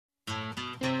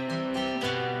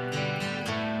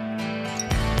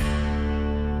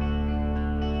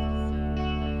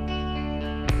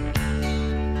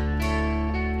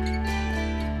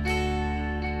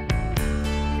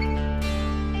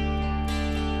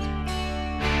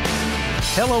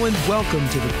Hello and welcome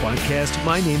to the Quadcast.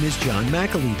 My name is John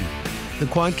McAlevey. The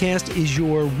Quadcast is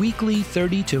your weekly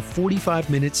 30 to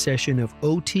 45-minute session of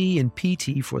OT and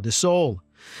PT for the soul.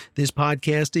 This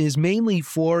podcast is mainly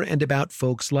for and about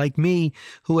folks like me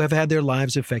who have had their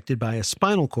lives affected by a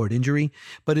spinal cord injury,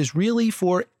 but is really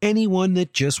for anyone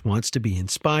that just wants to be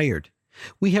inspired.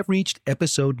 We have reached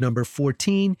episode number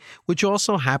 14, which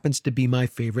also happens to be my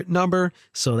favorite number,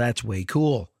 so that's way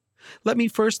cool. Let me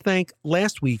first thank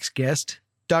last week's guest,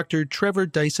 Dr. Trevor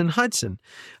Dyson Hudson.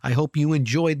 I hope you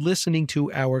enjoyed listening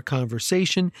to our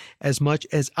conversation as much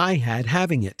as I had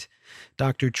having it.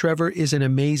 Dr. Trevor is an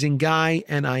amazing guy,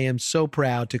 and I am so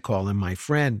proud to call him my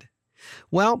friend.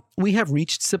 Well, we have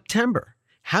reached September.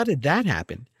 How did that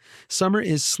happen? Summer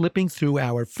is slipping through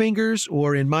our fingers,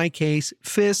 or in my case,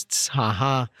 fists.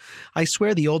 Ha. I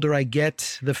swear the older I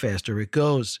get, the faster it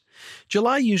goes.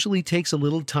 July usually takes a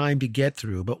little time to get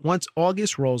through, but once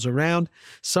August rolls around,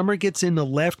 summer gets in the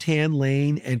left-hand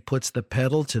lane and puts the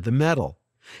pedal to the metal.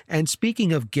 And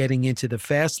speaking of getting into the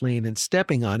fast lane and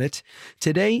stepping on it,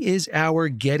 today is our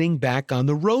Getting Back on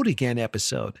the Road Again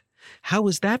episode. How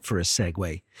was that for a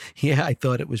segue? Yeah, I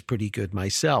thought it was pretty good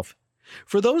myself.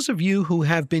 For those of you who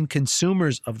have been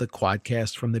consumers of the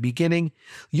Quadcast from the beginning,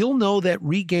 you'll know that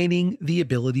regaining the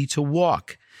ability to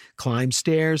walk, climb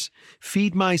stairs,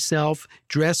 feed myself,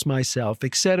 dress myself,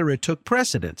 etc. took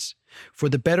precedence. For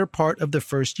the better part of the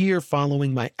first year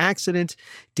following my accident,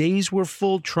 days were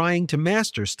full trying to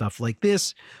master stuff like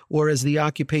this, or as the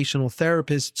occupational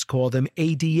therapists call them,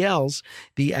 ADLs,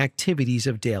 the activities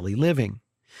of daily living.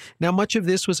 Now, much of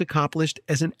this was accomplished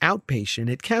as an outpatient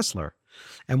at Kessler.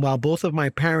 And while both of my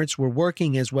parents were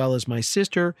working as well as my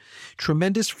sister,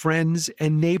 tremendous friends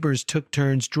and neighbors took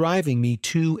turns driving me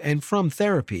to and from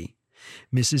therapy.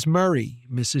 Mrs. Murray,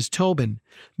 Mrs. Tobin,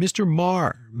 Mr.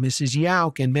 Marr, Mrs.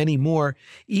 Yauk, and many more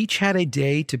each had a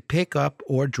day to pick up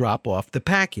or drop off the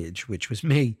package, which was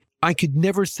me. I could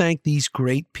never thank these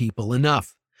great people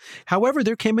enough. However,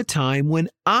 there came a time when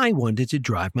I wanted to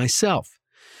drive myself.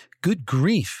 Good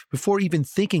grief, before even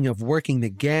thinking of working the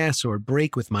gas or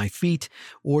brake with my feet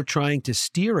or trying to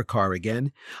steer a car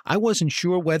again, I wasn't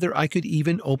sure whether I could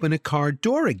even open a car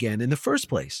door again in the first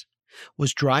place.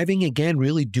 Was driving again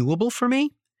really doable for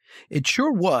me? It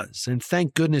sure was, and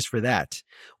thank goodness for that.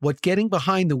 What getting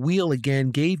behind the wheel again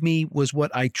gave me was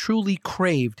what I truly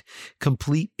craved,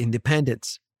 complete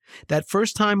independence. That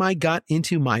first time I got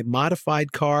into my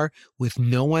modified car with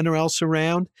no one else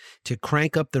around to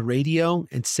crank up the radio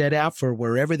and set out for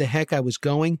wherever the heck I was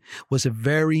going was a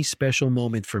very special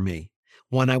moment for me.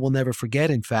 One I will never forget,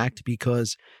 in fact,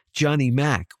 because Johnny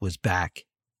Mac was back.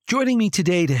 Joining me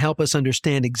today to help us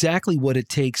understand exactly what it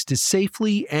takes to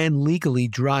safely and legally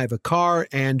drive a car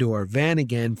and or van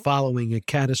again following a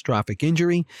catastrophic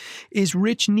injury is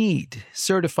Rich Need,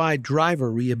 Certified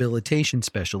Driver Rehabilitation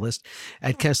Specialist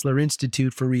at Kessler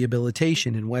Institute for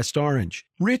Rehabilitation in West Orange.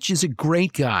 Rich is a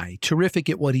great guy, terrific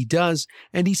at what he does,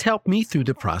 and he's helped me through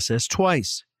the process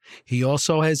twice. He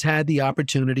also has had the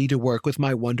opportunity to work with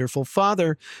my wonderful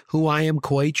father, who I am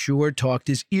quite sure talked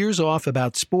his ears off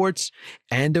about sports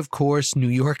and, of course, New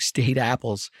York State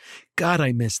apples. God,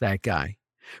 I miss that guy.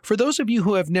 For those of you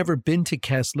who have never been to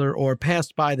Kessler or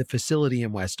passed by the facility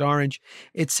in West Orange,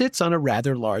 it sits on a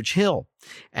rather large hill.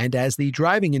 And as the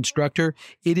driving instructor,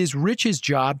 it is Rich's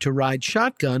job to ride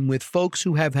shotgun with folks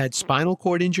who have had spinal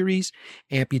cord injuries,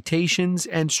 amputations,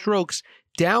 and strokes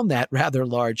down that rather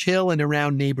large hill and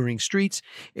around neighboring streets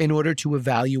in order to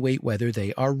evaluate whether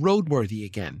they are roadworthy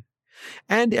again.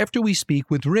 And after we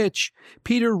speak with Rich,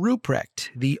 Peter Ruprecht,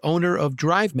 the owner of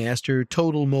DriveMaster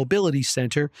Total Mobility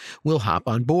Center, will hop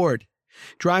on board.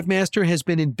 DriveMaster has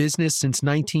been in business since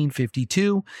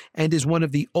 1952 and is one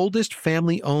of the oldest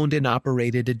family-owned and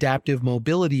operated adaptive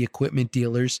mobility equipment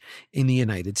dealers in the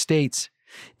United States.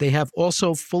 They have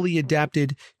also fully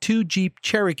adapted 2 Jeep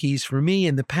Cherokees for me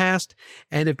in the past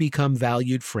and have become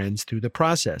valued friends through the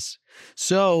process.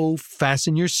 So,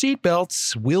 fasten your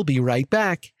seatbelts. We'll be right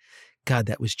back. God,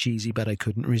 that was cheesy, but I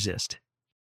couldn't resist.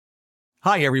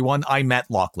 Hi, everyone. I'm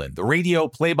Matt Laughlin, the radio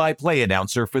play-by-play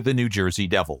announcer for the New Jersey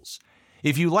Devils.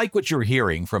 If you like what you're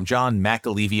hearing from John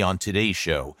McAlevey on today's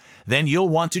show, then you'll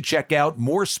want to check out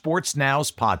More Sports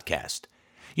Now's podcast.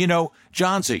 You know,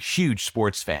 John's a huge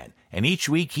sports fan, and each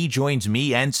week he joins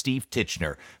me and Steve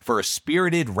Titchener for a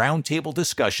spirited roundtable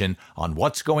discussion on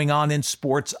what's going on in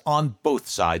sports on both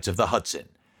sides of the Hudson.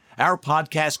 Our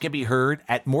podcast can be heard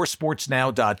at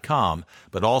moresportsnow.com,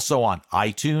 but also on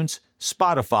iTunes,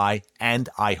 Spotify, and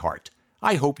iHeart.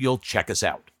 I hope you'll check us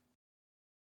out.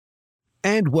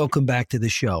 And welcome back to the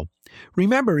show.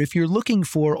 Remember, if you're looking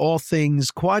for all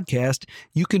things Quadcast,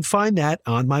 you can find that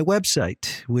on my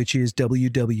website, which is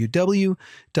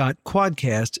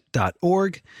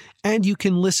www.quadcast.org, and you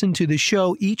can listen to the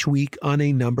show each week on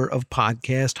a number of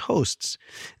podcast hosts.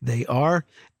 They are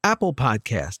Apple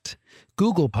Podcast,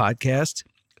 Google Podcast,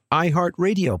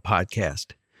 iHeartRadio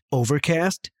Podcast,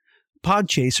 Overcast,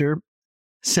 Podchaser,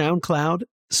 SoundCloud,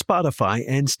 Spotify,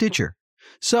 and Stitcher.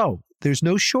 So there's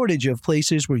no shortage of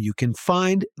places where you can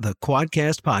find the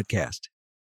Quadcast podcast.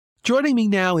 Joining me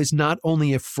now is not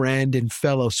only a friend and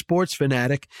fellow sports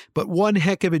fanatic, but one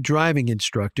heck of a driving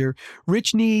instructor.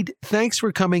 Rich Need, thanks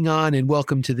for coming on and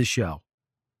welcome to the show.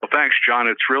 Well, thanks, John.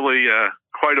 It's really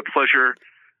quite a pleasure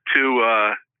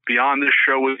to be on this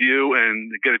show with you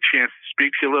and get a chance to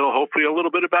speak to you hopefully a little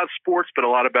bit about sports, but a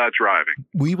lot about driving.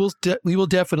 We will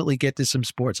definitely get to some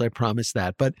sports, I promise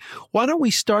that. But why don't we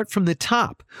start from the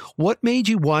top? What made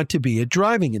you want to be a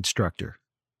driving instructor?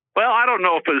 Well, I don't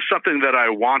know if it's something that I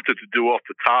wanted to do off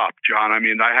the top, John. I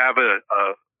mean, I have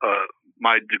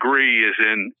my degree is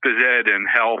in phys ed and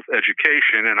health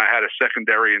education, and I had a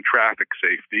secondary in traffic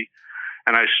safety.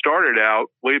 And I started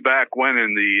out way back when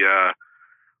in the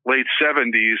late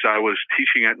 70s, I was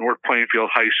teaching at North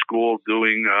Plainfield High School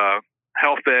doing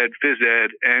health ed, phys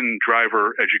ed, and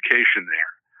driver education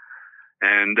there.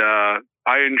 And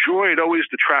I enjoyed always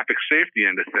the traffic safety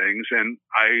end of things. And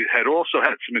I had also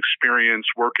had some experience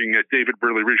working at David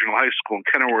Burley Regional High School in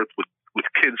Kenilworth with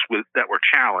kids that were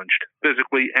challenged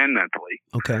physically and mentally.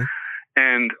 Okay.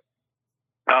 And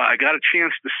I got a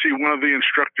chance to see one of the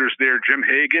instructors there, Jim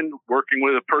Hagan, working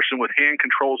with a person with hand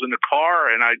controls in the car.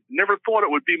 And I never thought it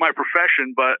would be my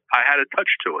profession, but I had a touch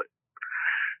to it.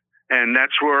 And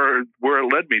that's where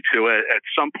it led me to. At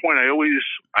some point, I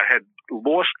had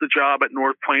lost the job at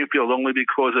North Plainfield only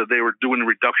because they were doing a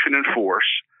reduction in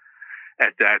force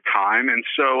at that time. And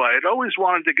so I had always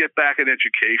wanted to get back in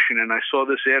education. And I saw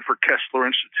this ad for Kessler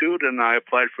Institute, and I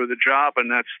applied for the job.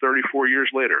 And that's 34 years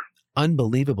later.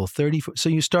 Unbelievable. 34. So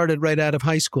you started right out of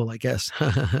high school, I guess.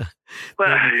 Well,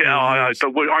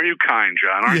 aren't you kind,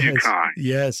 John? Aren't you kind?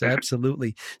 Yes,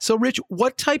 absolutely. So, Rich,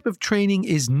 what type of training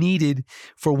is needed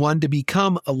for one to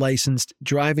become a licensed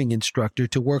driving instructor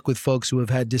to work with folks who have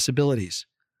had disabilities?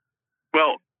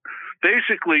 Well,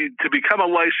 basically, to become a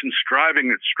licensed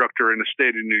driving instructor in the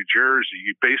state of New Jersey,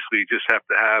 you basically just have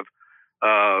to have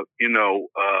a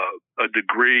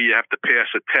degree. You have to pass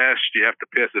a test. You have to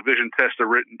pass a vision test, a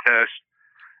written test,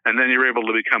 and then you're able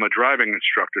to become a driving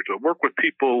instructor. To work with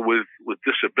people with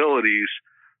disabilities,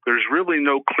 there's really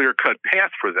no clear-cut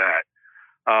path for that.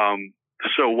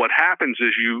 So what happens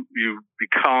is you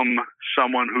become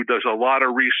someone who does a lot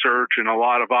of research and a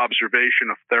lot of observation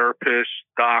of therapists,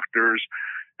 doctors,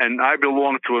 and I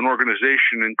belong to an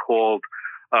organization called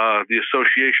the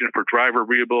Association for Driver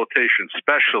Rehabilitation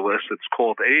Specialists. It's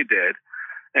called ADED.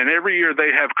 And every year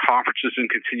they have conferences in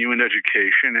continuing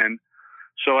education. And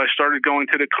so I started going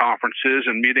to the conferences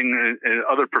and meeting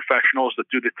other professionals that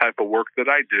do the type of work that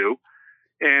I do.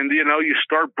 And, you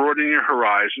start broadening your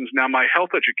horizons. Now, my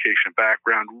health education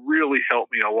background really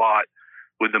helped me a lot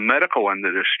with the medical end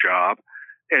of this job.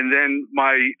 And then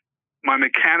my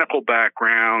mechanical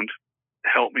background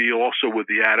helped me also with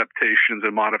the adaptations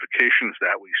and modifications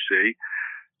that we see.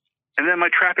 And then my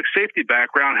traffic safety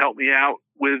background helped me out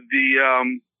with the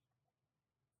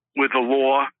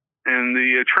law and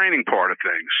the training part of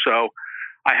things. So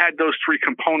I had those three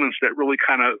components that really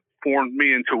kind of formed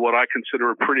me into what I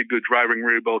consider a pretty good driving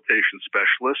rehabilitation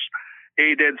specialist.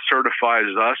 ADED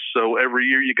certifies us, so every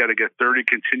year you got to get 30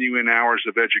 continuing hours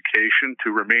of education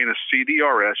to remain a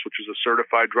CDRS, which is a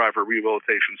Certified Driver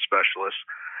Rehabilitation Specialist.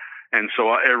 And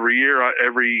so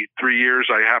every 3 years,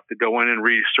 I have to go in and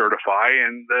recertify,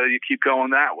 and you keep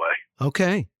going that way.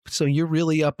 Okay. So you're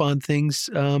really up on things.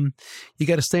 You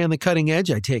got to stay on the cutting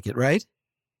edge, I take it, right?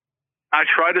 I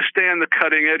try to stay on the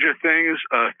cutting edge of things.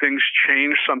 Things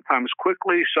change sometimes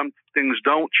quickly. Some things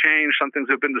don't change. Some things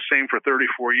have been the same for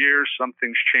 34 years. Some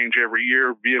things change every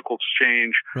year. Vehicles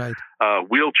change. Right.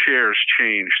 Wheelchairs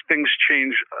change. Things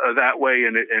change that way,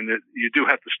 and you do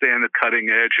have to stay on the cutting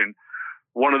edge. And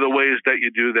one of the ways that you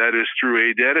do that is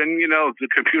through ADED. And, the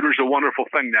computer's a wonderful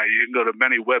thing now. You can go to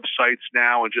many websites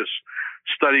now and just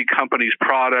study companies'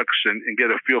 products and get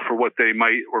a feel for what they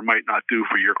might or might not do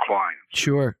for your clients.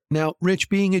 Sure. Now, Rich,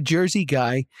 being a Jersey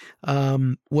guy,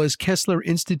 was Kessler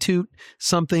Institute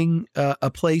something,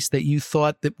 a place that you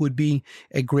thought that would be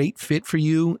a great fit for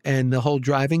you and the whole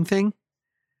driving thing?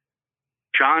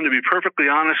 John, to be perfectly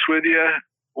honest with you,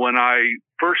 when I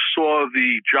first saw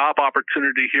the job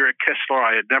opportunity here at Kessler,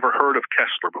 I had never heard of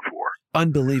Kessler before.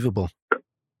 Unbelievable.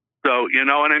 So, and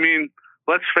I mean,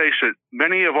 let's face it,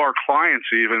 many of our clients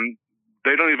even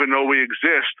they don't even know we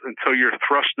exist until you're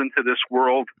thrust into this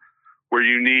world where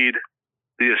you need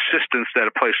the assistance that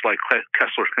a place like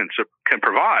Kessler can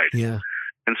provide. Yeah.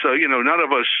 And so, none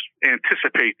of us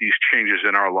anticipate these changes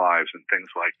in our lives and things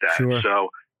like that. Sure. So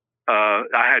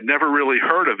I had never really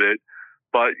heard of it,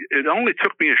 but it only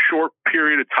took me a short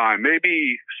period of time,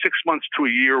 maybe 6 months to a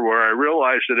year, where I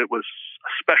realized that it was a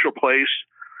special place.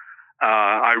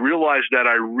 I realized that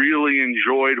I really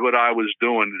enjoyed what I was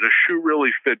doing. The shoe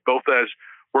really fit, both as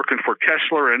working for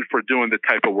Kessler and for doing the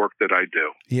type of work that I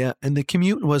do. Yeah, and the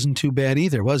commute wasn't too bad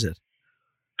either, was it?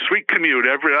 Sweet commute.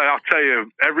 I'll tell you,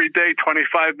 every day,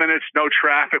 25 minutes, no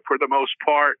traffic for the most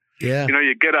part. Yeah.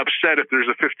 You get upset if there's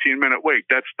a 15-minute wait.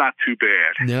 That's not too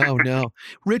bad. No.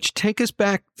 Rich, take us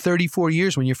back 34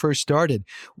 years when you first started.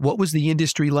 What was the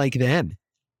industry like then?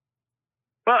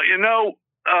 Well,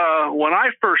 when I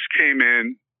first came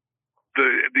in,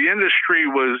 the industry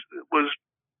was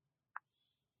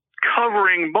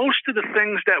covering most of the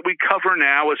things that we cover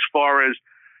now as far as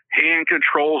hand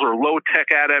controls or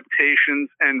low-tech adaptations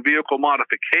and vehicle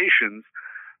modifications.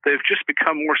 They've just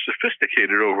become more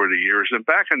sophisticated over the years. And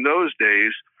back in those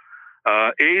days,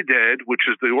 ADED, which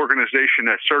is the organization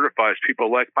that certifies people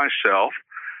like myself,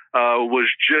 was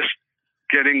just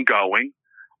getting going.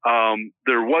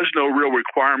 There was no real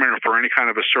requirement for any kind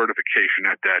of a certification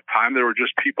at that time. There were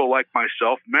just people like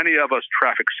myself, many of us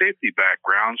traffic safety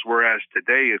backgrounds, whereas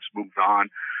today it's moved on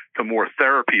to more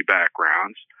therapy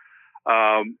backgrounds.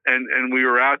 And we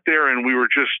were out there and we were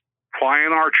just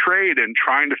plying our trade and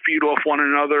trying to feed off one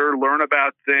another, learn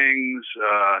about things,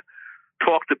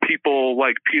 talk to people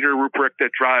like Peter Ruprecht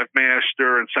at Drive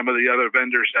Master and some of the other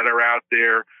vendors that are out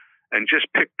there, and just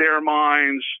pick their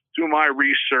minds, do my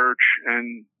research,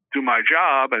 and do my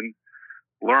job, and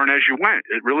learn as you went.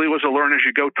 It really was a learn as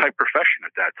you go type profession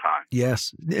at that time.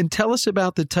 Yes. And tell us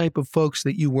about the type of folks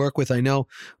that you work with. I know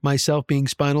myself being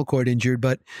spinal cord injured,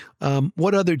 but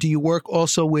what other, do you work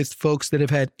also with folks that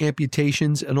have had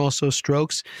amputations and also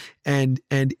strokes? And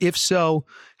if so,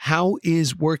 how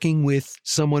is working with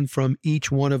someone from each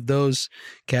one of those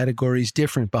categories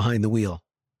different behind the wheel?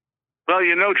 Well,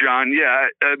 John, yeah,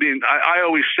 I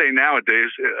always say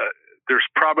nowadays, there's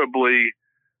probably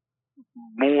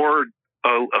more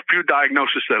a few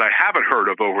diagnoses that I haven't heard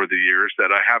of over the years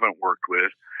that I haven't worked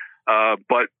with.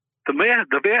 But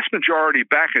the vast majority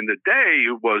back in the day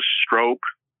was stroke,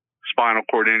 spinal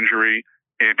cord injury,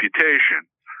 amputation.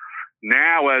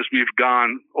 Now, as we've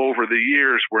gone over the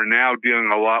years, we're now dealing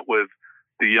a lot with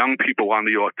the young people on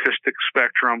the autistic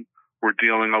spectrum. We're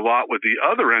dealing a lot with the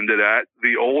other end of that,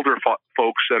 the older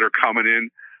folks that are coming in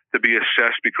to be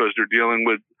assessed because they're dealing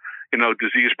with,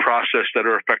 disease process that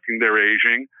are affecting their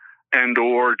aging, and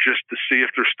or just to see if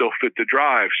they're still fit to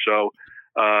drive. So,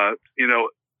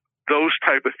 those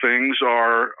type of things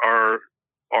are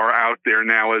out there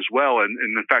now as well, and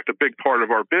in fact, a big part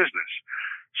of our business.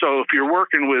 So, if you're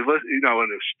working with,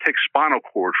 and take spinal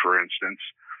cord for instance.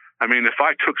 I mean, if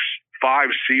I took 5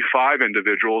 C5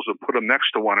 individuals and put them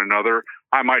next to one another,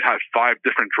 I might have 5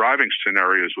 different driving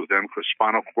scenarios with them because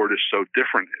spinal cord is so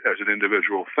different as an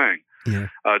individual thing,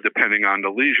 depending on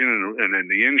the lesion and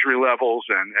the injury levels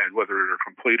and whether they're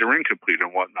complete or incomplete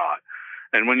and whatnot.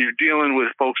 And when you're dealing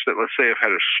with folks that, let's say, have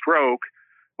had a stroke,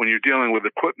 when you're dealing with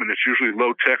equipment, it's usually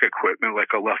low-tech equipment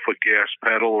like a left foot gas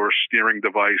pedal or steering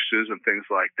devices and things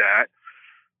like that.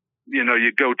 You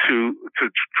go to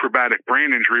traumatic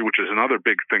brain injury, which is another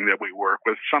big thing that we work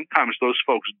with. Sometimes those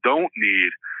folks don't need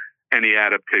any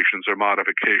adaptations or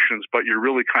modifications, but you're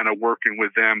really kind of working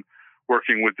with them,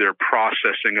 working with their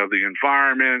processing of the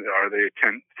environment. Are they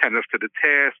attentive to the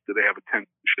task? Do they have attention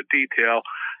to detail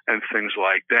and things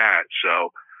like that?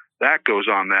 So that goes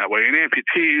on that way. And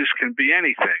amputees can be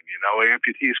anything.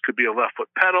 Amputees could be a left foot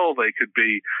pedal. They could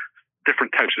be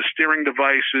different types of steering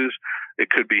devices. It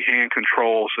could be hand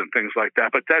controls and things like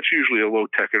that. But that's usually a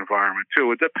low-tech environment,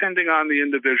 too, depending on the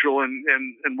individual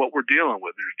and what we're dealing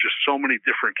with. There's just so many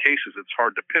different cases, it's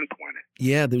hard to pinpoint it.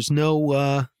 Yeah, there's no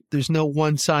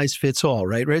one-size-fits-all,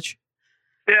 right, Rich?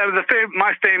 Yeah,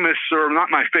 my favorite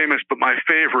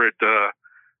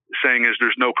saying is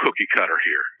there's no cookie cutter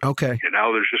here. Okay.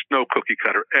 There's just no cookie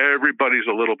cutter. Everybody's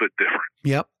a little bit different.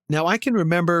 Yep. Now, I can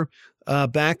remember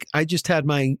back, I just had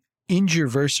my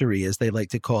Injureversary, as they like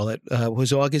to call it,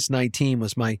 was August 19,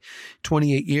 was my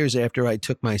 28 years after I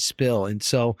took my spill. And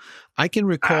so I can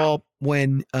recall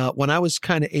when I was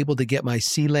kind of able to get my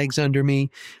sea legs under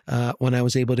me, when I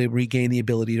was able to regain the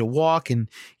ability to walk and,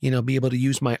 be able to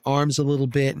use my arms a little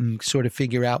bit and sort of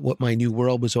figure out what my new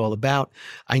world was all about.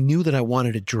 I knew that I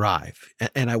wanted to drive,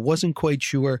 and I wasn't quite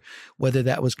sure whether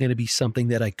that was going to be something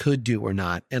that I could do or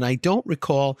not. And I don't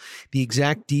recall the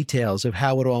exact details of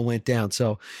how it all went down.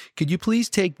 So could you please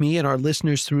take me and our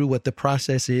listeners through what the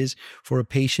process is for a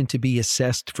patient to be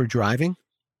assessed for driving?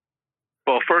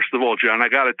 Well, first of all, John, I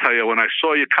got to tell you, when I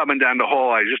saw you coming down the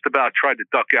hall, I just about tried to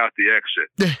duck out the exit,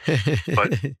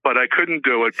 but I couldn't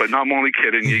do it. But no, I'm only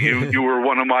kidding you. You were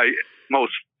one of my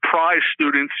most prized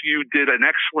students. You did an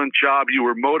excellent job. You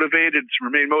were motivated,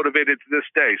 remain motivated to this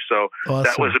day. So Awesome.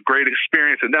 That was a great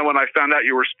experience. And then when I found out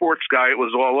you were a sports guy, it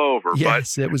was all over.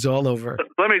 Yes, it was all over.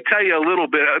 Let me tell you a little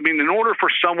bit. I mean, in order for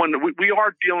someone, we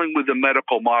are dealing with the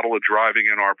medical model of driving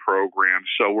in our program.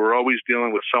 So we're always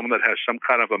dealing with someone that has some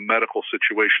kind of a medical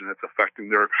situation that's affecting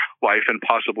their life and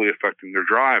possibly affecting their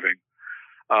driving.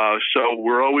 So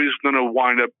we're always going to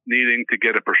wind up needing to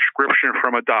get a prescription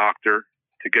from a doctor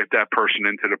to get that person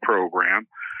into the program.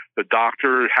 The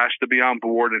doctor has to be on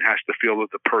board and has to feel that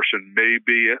the person may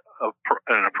be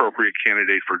an appropriate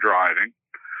candidate for driving.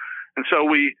 And so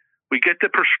we get the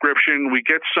prescription, we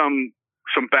get some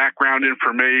background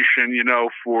information,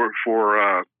 for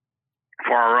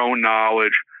our own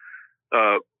knowledge.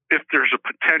 If there's a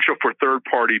potential for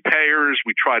third-party payers,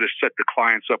 we try to set the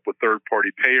clients up with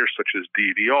third-party payers such as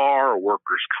DVR or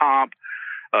workers' comp.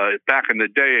 Back in the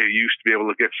day, you used to be able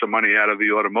to get some money out of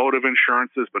the automotive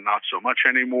insurances, but not so much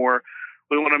anymore.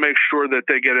 We want to make sure that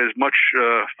they get as much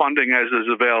funding as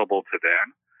is available to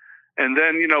them. And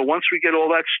then, once we get all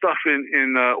that stuff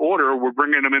in order, we're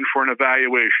bringing them in for an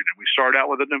evaluation. And we start out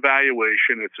with an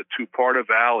evaluation. It's a two-part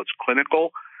eval. It's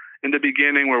clinical in the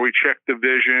beginning, where we check the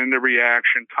vision, the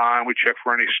reaction time. We check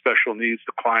for any special needs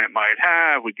the client might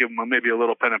have. We give them maybe a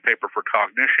little pen and paper for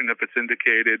cognition if it's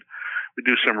indicated. We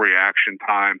do some reaction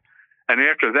time. And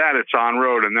after that, it's on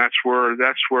road. And that's where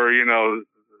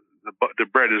the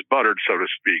bread is buttered, so to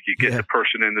speak. You get the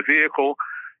person in the vehicle.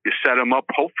 You set them up,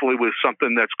 hopefully, with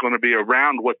something that's going to be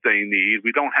around what they need.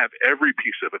 We don't have every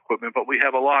piece of equipment, but we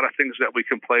have a lot of things that we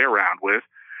can play around with.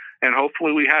 And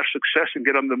hopefully we have success and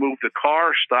get them to move the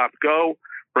car, stop, go,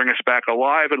 bring us back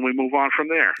alive, and we move on from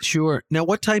there. Sure. Now,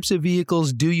 what types of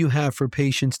vehicles do you have for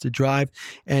patients to drive,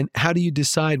 and how do you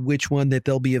decide which one that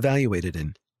they'll be evaluated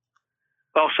in?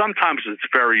 Well, sometimes it's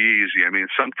very easy. I mean,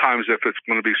 sometimes if it's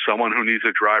going to be someone who needs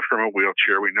a drive from a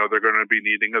wheelchair, we know they're going to be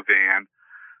needing a van.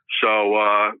 So,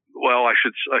 I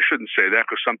shouldn't say that,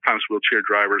 because sometimes wheelchair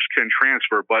drivers can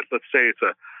transfer, but let's say it's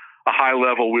a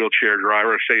high-level wheelchair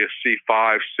driver, say a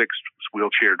C5, 6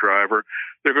 wheelchair driver.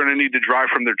 They're going to need to drive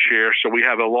from their chair. So we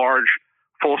have a large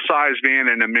full-size van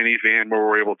and a minivan where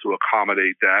we're able to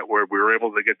accommodate that, where we're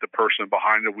able to get the person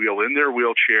behind the wheel in their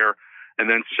wheelchair and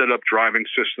then set up driving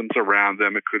systems around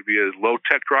them. It could be a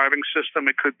low-tech driving system.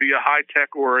 It could be a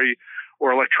high-tech or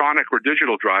electronic or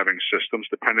digital driving systems,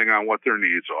 depending on what their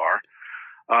needs are.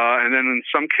 And then in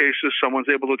some cases, someone's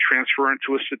able to transfer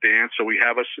into a sedan. So we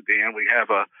have a sedan. We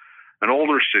have an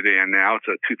older sedan now. It's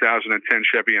a 2010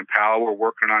 Chevy Impala. We're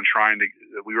working on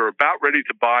we were about ready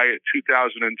to buy a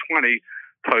 2020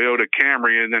 Toyota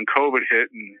Camry, and then COVID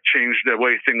hit and changed the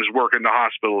way things work in the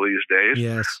hospital these days.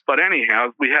 Yes. But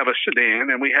anyhow, we have a sedan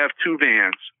and we have 2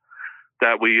 vans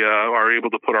that we are able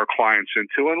to put our clients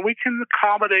into, and we can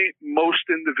accommodate most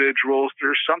individuals.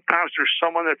 Sometimes there's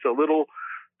someone that's a little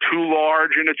too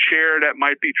large in a chair that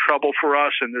might be trouble for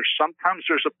us, and sometimes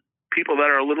there's people that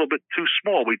are a little bit too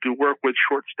small. We do work with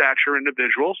short stature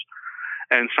individuals,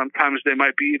 and sometimes they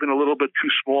might be even a little bit too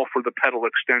small for the pedal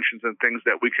extensions and things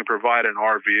that we can provide in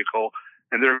our vehicle,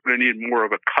 and they're going to need more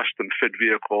of a custom fit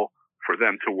vehicle for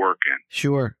them to work in.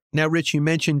 Sure. Now, Rich, you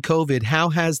mentioned COVID. How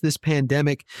has this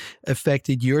pandemic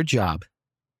affected your job?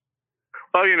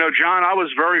 Well, John, I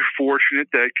was very fortunate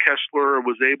that Kessler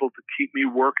was able to keep me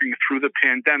working through the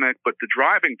pandemic, but the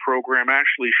driving program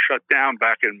actually shut down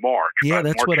back in March. Yeah,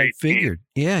 that's March what 18th. I figured.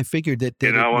 Yeah, I figured that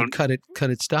it would cut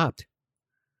it stopped.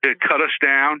 It cut us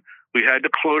down. We had to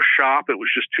close shop. It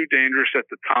was just too dangerous at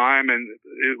the time, and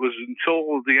it was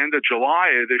until the end of July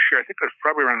of this year, I think it was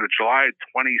probably around the July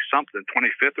 20-something,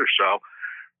 25th or so,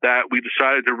 that we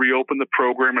decided to reopen the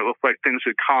program. It looked like things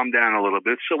had calmed down a little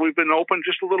bit. So we've been open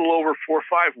just a little over 4 or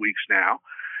 5 weeks now.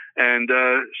 And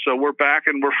so we're back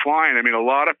and we're flying. I mean, a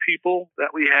lot of people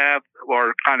that we have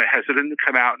are kind of hesitant to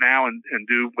come out now and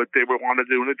do what they would want to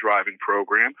do in the driving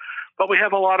program. But we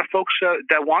have a lot of folks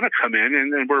that want to come in,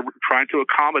 and we're trying to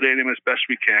accommodate them as best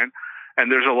we can.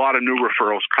 And there's a lot of new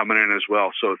referrals coming in as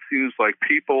well. So it seems like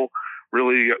people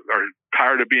really are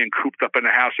tired of being cooped up in the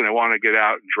house and they want to get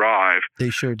out and drive. They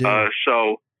sure do.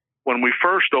 So when we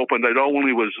first opened, it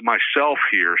only was myself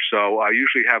here. So I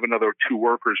usually have another 2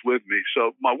 workers with me.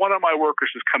 So one of my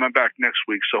workers is coming back next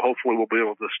week. So hopefully we'll be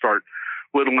able to start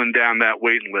whittling down that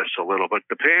waiting list a little. But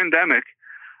the pandemic,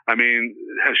 I mean,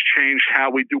 has changed how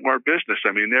we do our business.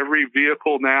 I mean, every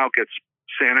vehicle now gets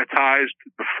sanitized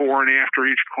before and after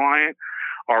each client.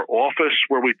 Our office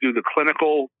where we do the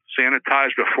clinical,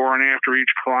 sanitized before and after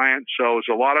each client. So there's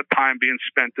a lot of time being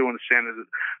spent doing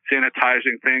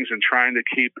sanitizing things and trying to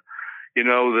keep,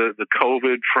 the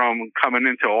COVID from coming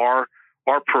into our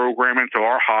program, into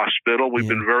our hospital. We've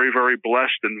been very, very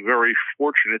blessed and very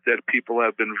fortunate that people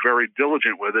have been very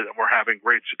diligent with it, and we're having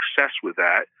great success with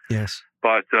that. Yes.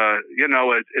 But,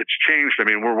 it's changed. I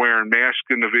mean, we're wearing masks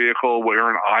in the vehicle,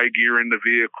 wearing eye gear in the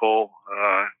vehicle,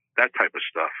 that type of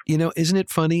stuff. Isn't it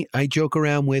funny? I joke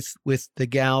around with the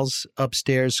gals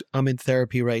upstairs. I'm in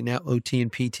therapy right now, OT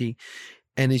and PT.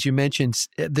 And as you mentioned,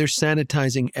 they're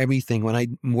sanitizing everything. When I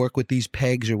work with these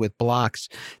pegs or with blocks,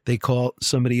 they call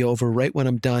somebody over right when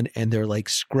I'm done, and they're like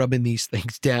scrubbing these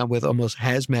things down with almost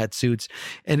hazmat suits.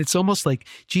 And it's almost like,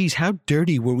 geez, how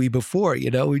dirty were we before?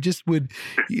 We just would,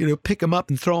 pick them up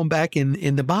and throw them back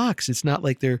in the box. It's not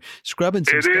like they're scrubbing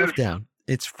some stuff down.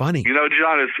 It's funny.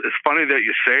 John, it's funny that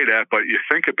you say that, but you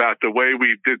think about the way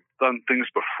we done things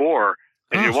before,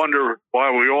 and you wonder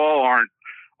why we all aren't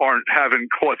having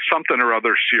caught something or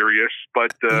other serious.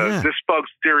 But this bug's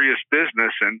serious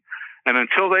business, and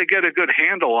until they get a good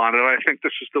handle on it, I think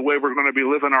this is the way we're going to be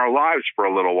living our lives for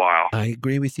a little while. I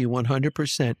agree with you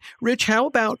 100%. Rich,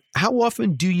 how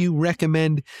often do you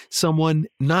recommend someone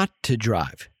not to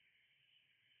drive?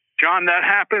 John, that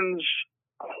happens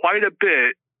quite a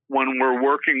bit when we're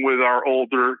working with our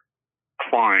older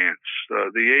clients.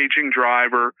 The aging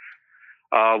driver,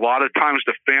 a lot of times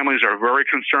the families are very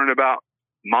concerned about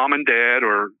mom and dad,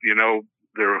 or,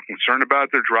 they're concerned about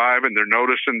their drive, and they're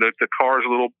noticing that the car's a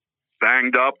little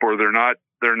banged up, or they're not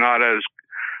as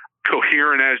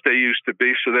coherent as they used to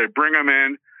be. So they bring them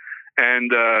in,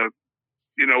 and,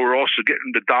 we're also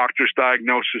getting the doctor's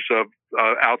diagnosis of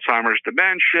Alzheimer's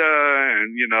dementia.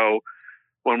 And,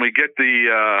 when we get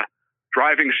the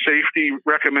driving safety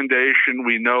recommendation,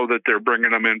 we know that they're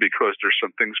bringing them in because there's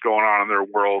some things going on in their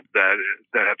world that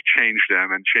have changed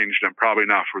them, and changed them probably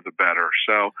not for the better.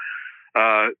 So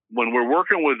when we're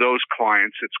working with those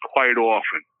clients, it's quite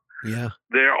often. Yeah.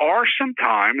 There are some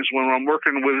times when I'm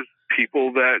working with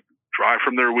people that drive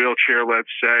from their wheelchair,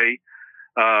 let's say,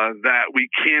 that we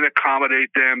can't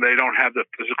accommodate them. They don't have the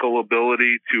physical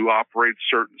ability to operate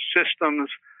certain systems.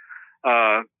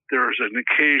 There's an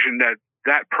occasion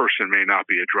that person may not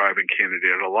be a driving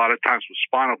candidate. A lot of times with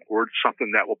spinal cord,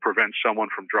 something that will prevent someone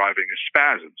from driving is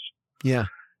spasms. Yeah.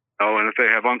 And if they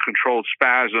have uncontrolled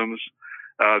spasms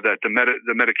that the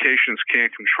medications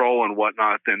can't control and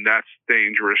whatnot, then that's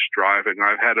dangerous driving.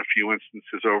 I've had a few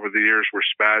instances over the years where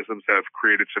spasms have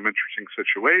created some interesting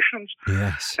situations.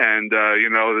 Yes. And,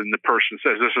 then the person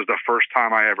says, this is the first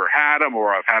time I ever had them,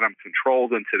 or I've had them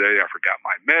controlled, and today I forgot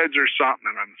my meds or something.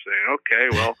 And I'm saying, okay,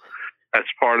 well, that's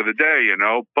part of the day,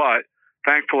 but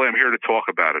thankfully I'm here to talk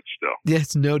about it still.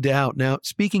 Yes, no doubt. Now,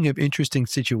 speaking of interesting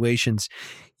situations,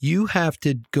 you have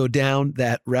to go down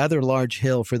that rather large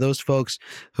hill. For those folks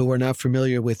who are not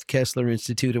familiar with Kessler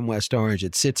Institute in West Orange,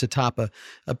 it sits atop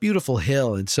a beautiful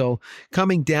hill. And so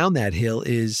coming down that hill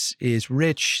is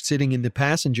Rich sitting in the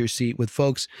passenger seat with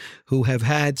folks who have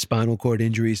had spinal cord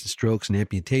injuries and strokes and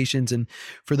amputations. And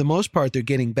for the most part, they're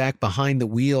getting back behind the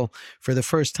wheel for the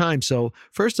first time. So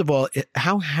first of all,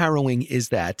 how harrowing is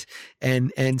that?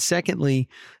 And secondly,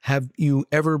 have you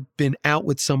ever been out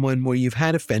with someone where you've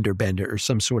had a fender bender or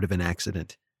some sort of an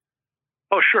accident?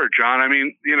 Oh, sure, John. I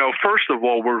mean, first of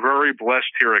all, we're very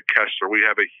blessed here at Kessler. We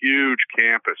have a huge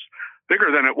campus,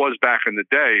 bigger than it was back in the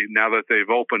day, now that they've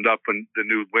opened up the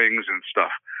new wings and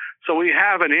stuff. So we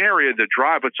have an area to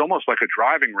drive. It's almost like a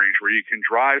driving range where you can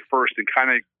drive first and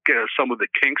kind of get some of the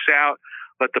kinks out,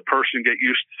 let the person get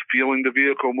used to feeling the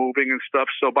vehicle moving and stuff.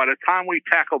 So by the time we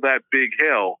tackle that big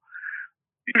hill,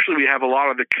 usually we have a lot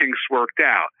of the kinks worked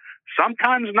out.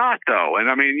 Sometimes not, though. And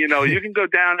I mean, you can go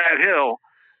down that hill,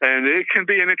 and it can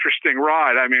be an interesting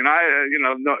ride. I mean,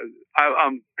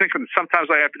 I'm thinking sometimes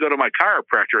I have to go to my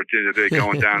chiropractor at the end of the day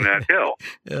going down that hill.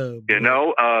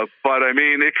 But I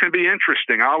mean, it can be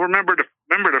interesting. I'll remember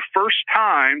the first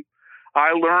time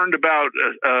I learned about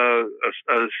a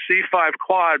C5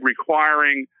 quad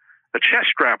requiring a chest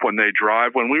strap when they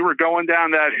drive. When we were going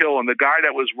down that hill, and the guy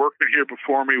that was working here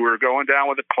before me, we were going down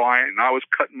with a client, and I was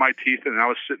cutting my teeth, and I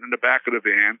was sitting in the back of the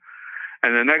van,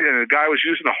 and the guy was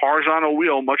using a horizontal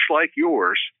wheel, much like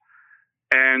yours,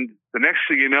 And the next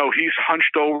thing you know, he's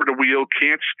hunched over the wheel,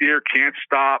 can't steer, can't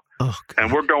stop. Oh,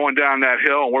 and we're going down that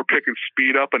hill, and we're picking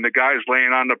speed up, and the guy's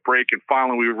laying on the brake, and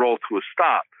finally we roll to a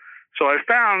stop. So I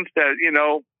found that,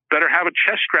 better have a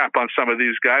chest strap on some of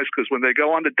these guys, because when they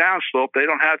go on the downslope, they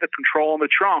don't have the control in the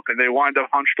trunk, and they wind up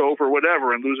hunched over or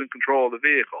whatever and losing control of the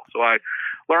vehicle. So I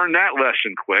learned that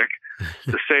lesson quick,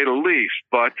 to say the least.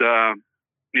 But,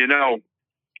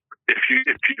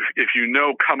 if you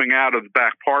know coming out of the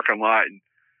back parking lot and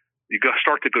you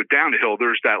start to go down the hill,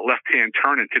 there's that left-hand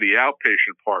turn into the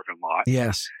outpatient parking lot.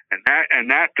 Yes. And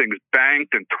that thing's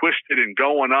banked and twisted and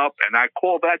going up, and I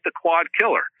call that the quad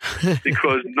killer,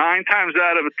 because 9 times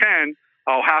out of 10,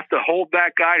 I'll have to hold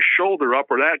that guy's shoulder up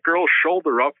or that girl's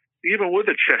shoulder up, even with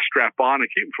a chest strap on, and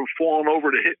keep them from falling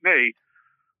over to hit me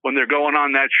when they're going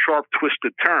on that sharp,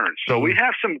 twisted turn. So we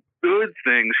have some good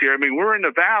things here. I mean, we're in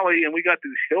the valley, and we got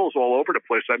these hills all over the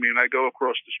place. I mean, I go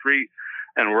across the street,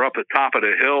 and we're up at the top of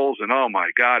the hills, and oh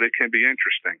my God, it can be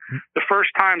interesting. The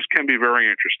first times can be very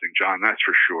interesting, John, that's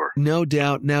for sure. No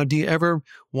doubt. Now, do you ever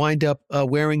wind up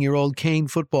wearing your old cane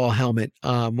football helmet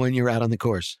when you're out on the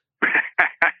course?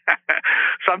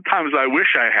 Sometimes I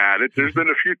wish I had it. There's been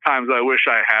a few times I wish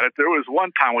I had it. There was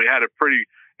one time we had a pretty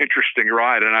interesting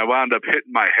ride, and I wound up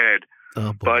hitting my head.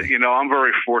 Oh, boy. But, I'm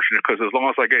very fortunate, because as long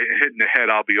as I get hit in the head,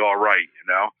 I'll be all right,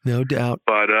 No doubt.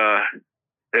 But,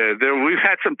 we've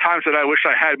had some times that I wish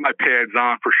I had my pads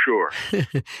on, for sure.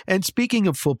 And speaking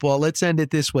of football, let's end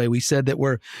it this way. We said that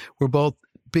we're both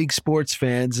big sports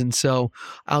fans, and so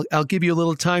I'll give you a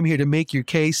little time here to make your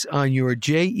case on your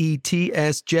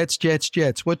JETS,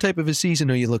 Jets. What type of a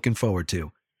season are you looking forward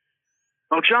to?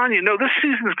 Well, John, this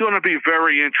season is going to be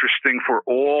very interesting for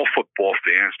all football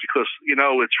fans, because,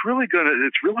 it's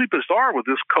really bizarre with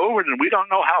this COVID, and we don't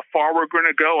know how far we're going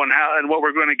to go and what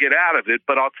we're going to get out of it.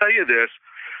 But I'll tell you this.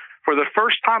 For the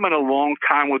first time in a long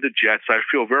time with the Jets, I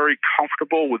feel very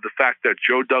comfortable with the fact that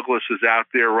Joe Douglas is out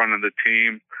there running the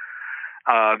team.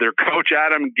 Their coach,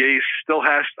 Adam Gase,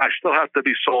 I still have to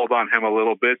be sold on him a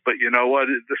little bit, but you know what?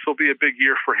 This will be a big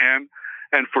year for him.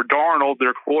 And for Darnold,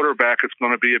 their quarterback, it's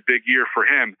going to be a big year for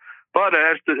him. But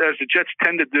as the Jets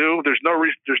tend to do, there's no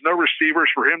receivers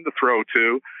for him to throw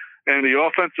to. And the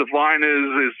offensive line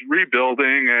is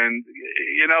rebuilding. And,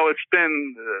 it's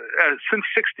been, since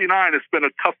 '69, it's been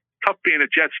a tough being a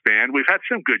Jets fan. We've had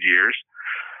some good years.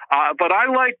 But I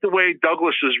like the way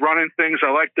Douglas is running things.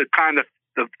 I like the kind of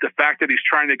the fact that he's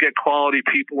trying to get quality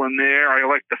people in there. I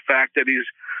like the fact that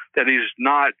he's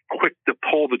not quick to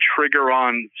pull the trigger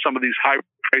on some of these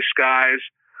high-priced guys.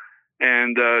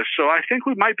 And so I think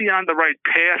we might be on the right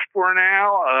path for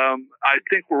now. I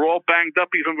think we're all banged up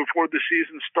even before the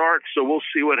season starts, so we'll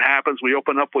see what happens. We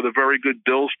open up with a very good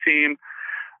Bills team.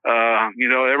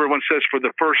 Everyone says for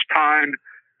the first time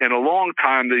in a long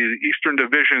time the Eastern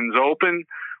Division's open.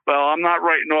 Well, I'm not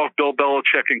writing off Bill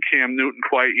Belichick and Cam Newton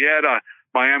quite yet.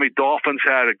 Miami Dolphins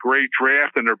had a great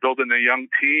draft, and they're building a young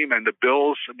team. And the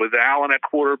Bills, with Allen at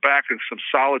quarterback and some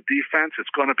solid defense, it's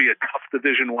going to be a tough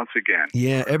division once again.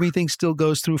 Yeah, everything still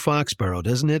goes through Foxborough,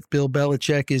 doesn't it? Bill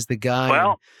Belichick is the guy.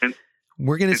 Well,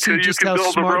 we're going to see just how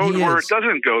smart he is. Where it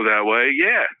doesn't go that way,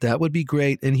 yeah. That would be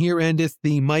great. And here endeth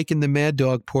the Mike and the Mad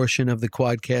Dog portion of the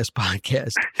Quadcast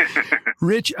podcast.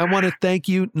 Rich, I want to thank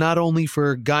you not only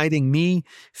for guiding me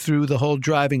through the whole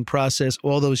driving process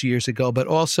all those years ago, but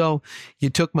also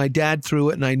you took my dad through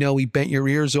it, and I know he bent your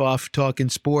ears off talking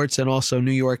sports and also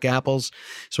New York apples.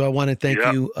 So I want to thank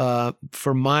you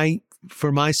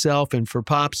for myself and for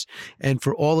Pops and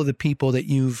for all of the people that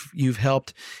you've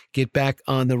helped get back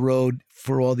on the road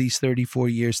for all these 34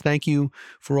 years. Thank you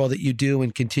for all that you do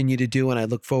and continue to do, and I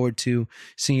look forward to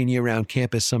seeing you around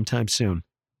campus sometime soon.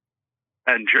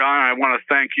 And John, I want to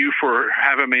thank you for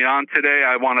having me on today.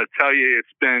 I want to tell you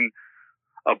it's been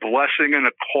a blessing and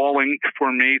a calling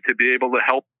for me to be able to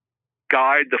help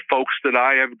guide the folks that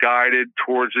I have guided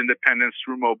towards independence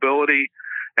through mobility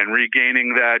and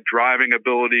regaining that driving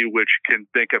ability, which can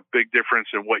make a big difference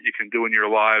in what you can do in your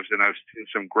lives. And I've seen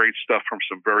some great stuff from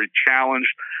some very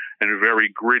challenged and very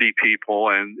gritty people,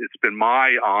 and it's been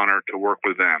my honor to work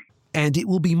with them. And it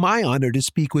will be my honor to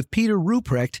speak with Peter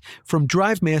Ruprecht from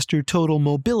DriveMaster Total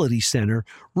Mobility Center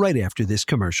right after this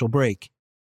commercial break.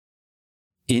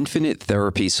 Infinite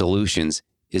Therapy Solutions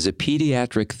is a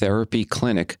pediatric therapy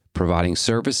clinic providing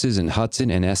services in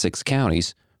Hudson and Essex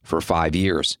counties for 5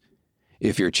 years.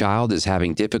 If your child is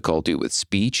having difficulty with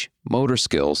speech, motor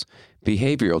skills,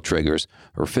 behavioral triggers,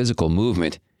 or physical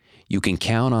movement, you can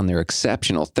count on their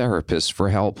exceptional therapists for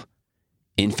help.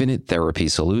 Infinite Therapy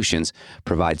Solutions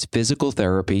provides physical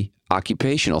therapy,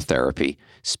 occupational therapy,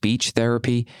 speech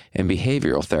therapy, and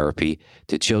behavioral therapy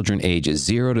to children ages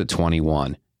 0 to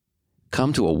 21.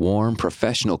 Come to a warm,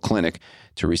 professional clinic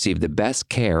to receive the best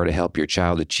care to help your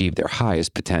child achieve their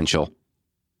highest potential.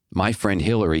 My friend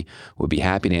Hillary would be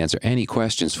happy to answer any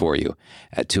questions for you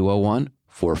at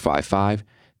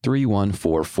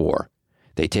 201-455-3144.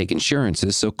 They take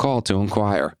insurances, so call to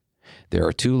inquire. There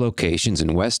are 2 locations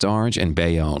in West Orange and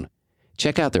Bayonne.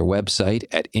 Check out their website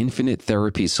at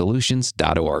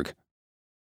infinitetherapiesolutions.org.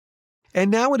 And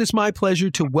now it is my pleasure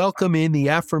to welcome in the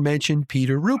aforementioned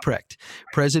Peter Ruprecht,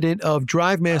 president of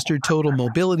DriveMaster Total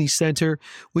Mobility Center,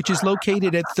 which is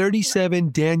located at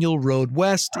 37 Daniel Road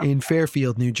West in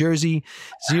Fairfield, New Jersey,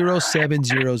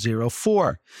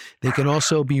 07004. They can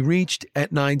also be reached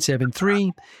at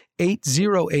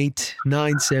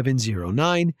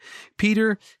 973-808-9709.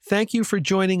 Peter, thank you for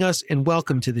joining us and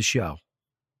welcome to the show.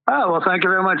 Oh, well, thank you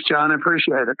very much, John. I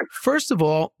appreciate it. First of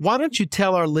all, why don't you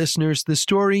tell our listeners the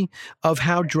story of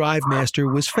how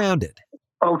DriveMaster was founded?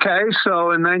 Okay,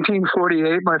 so in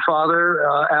 1948, my father,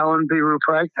 Alan B.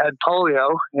 Ruprecht, had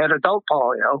polio. He had adult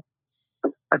polio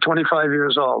at 25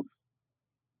 years old.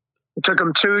 It took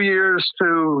him 2 years to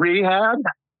rehab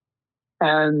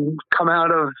and come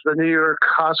out of the New York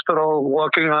hospital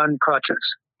walking on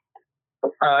crutches.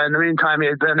 In the meantime, he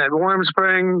had been at Warm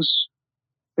Springs.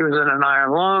 He was in an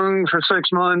iron lung for 6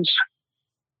 months.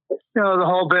 You know, the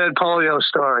whole bad polio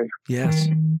story. Yes.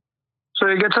 So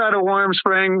he gets out of Warm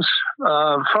Springs,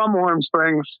 from Warm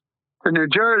Springs to New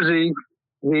Jersey.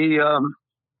 I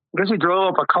guess he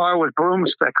drove up a car with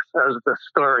broomsticks, as the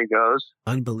story goes.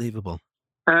 Unbelievable.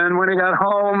 And when he got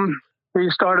home, he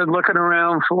started looking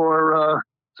around for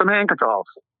some hand controls.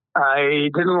 I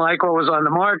didn't like what was on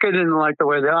the market, didn't like the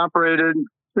way they operated.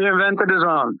 He invented his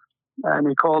own. And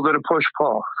he called it a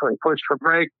push-pull. So he pushed for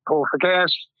brake, pull for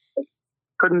gas.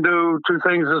 Couldn't do 2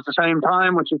 things at the same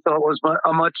time, which he thought was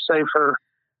a much safer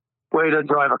way to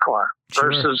drive a car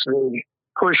versus the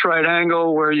push right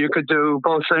angle where you could do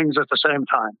both things at the same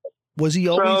time. Was he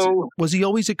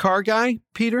always a car guy,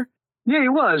 Peter? Yeah, he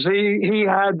was. He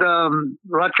had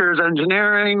Rutgers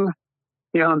Engineering.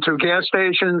 He owned 2 gas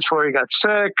stations before he got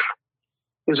sick.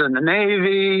 He was in the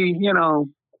Navy, you know,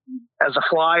 as a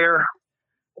flyer.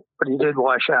 But he did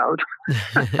wash out. He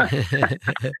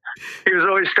was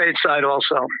always stateside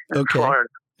also in Florida.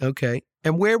 Okay.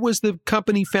 And where was the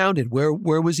company founded? Where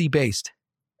was he based?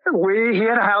 He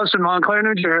had a house in Montclair,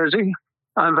 New Jersey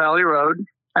on Valley Road.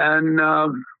 And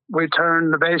we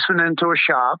turned the basement into a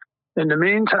shop. In the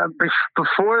meantime,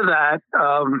 before that,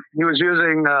 he was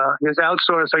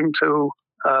outsourcing to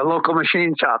local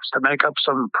machine shops to make up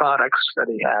some products that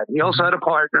he had. He also had a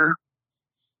partner,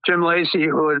 Jim Lacey,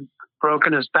 who had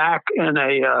broken his back in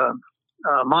a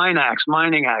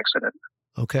mining accident.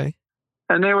 Okay.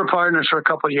 And they were partners for a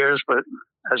couple of years, but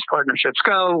as partnerships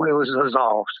go, it was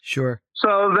dissolved. Sure.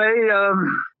 So they,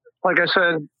 like I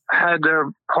said, had their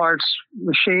parts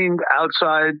machined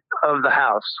outside of the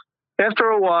house. After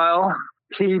a while,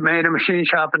 he made a machine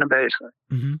shop in the basement.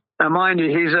 Mm-hmm. Now, mind you,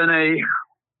 he's in a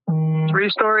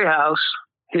 3-story house.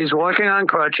 He's walking on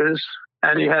crutches,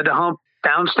 and he had to hump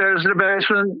downstairs to the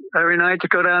basement every night to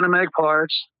go down and make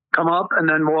parts, come up, and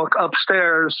then walk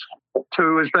upstairs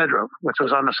to his bedroom, which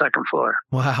was on the 2nd floor.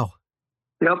 Wow.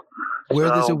 Yep. Where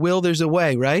there's a will, there's a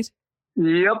way, right?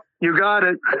 Yep, you got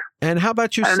it. And how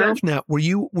about yourself now? Were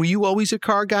you always a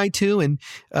car guy too? And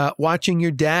watching your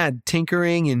dad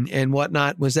tinkering and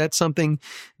whatnot, was that something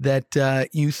that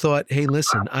you thought, hey,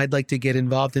 listen, I'd like to get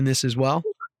involved in this as well?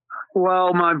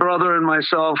 Well, my brother and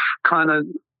myself kind of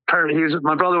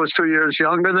my brother was 2 years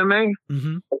younger than me.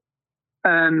 Mm-hmm.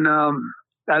 And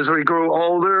as we grew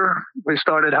older, we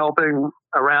started helping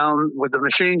around with the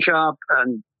machine shop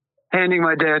and handing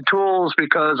my dad tools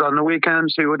because on the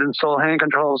weekends he would install hand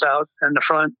controls out in the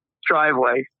front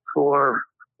driveway for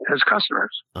his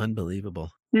customers.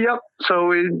 Unbelievable. Yep. So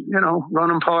we, run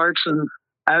them parts. And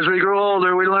as we grew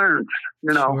older, we learned,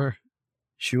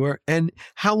 Sure. And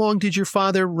how long did your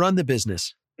father run the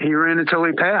business? He ran until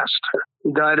he passed.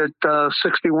 He died at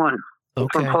 61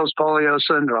 from post-polio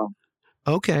syndrome.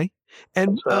 Okay.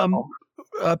 And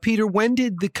Peter, when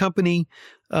did the company,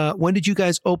 when did you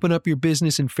guys open up your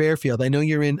business in Fairfield? I know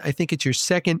you're in, I think it's your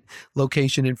 2nd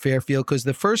location in Fairfield, because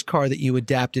the first car that you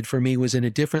adapted for me was in a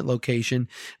different location,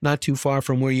 not too far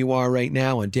from where you are right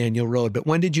now on Daniel Road. But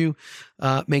when did you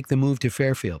make the move to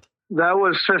Fairfield? That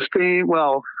was 15.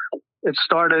 Well, it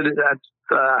started at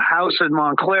the house in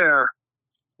Montclair,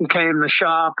 became the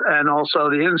shop and also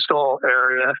the install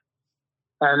area.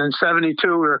 And in 72,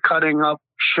 we were cutting up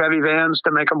Chevy vans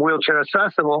to make them wheelchair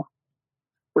accessible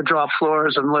with drop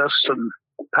floors and lifts and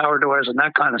power doors and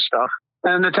that kind of stuff.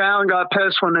 And the town got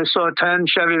pissed when they saw 10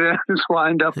 Chevy vans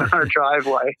lined up in our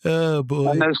driveway. Oh, boy.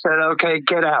 And they said, okay,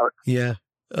 get out. Yeah.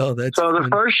 Oh, that's so funny. the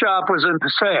first shop was in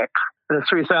Passaic, the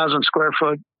 3,000 square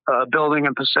foot building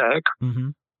in Passaic. Mm-hmm.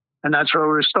 And that's where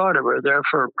we started. We were there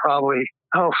for probably,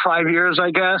 5 years,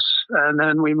 I guess. And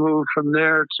then we moved from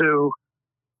there to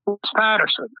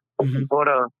Patterson. Mm-hmm. We bought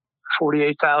a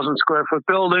 48,000 square foot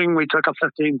building. We took up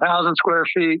 15,000 square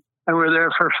feet, and we were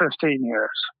there for 15 years.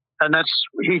 And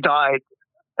he died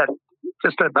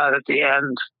just about at the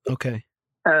end. Okay.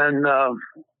 And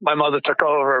my mother took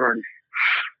over, and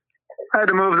I had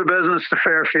to move the business to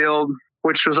Fairfield,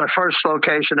 which was our first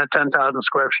location at 10,000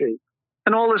 square feet.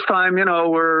 And all this time,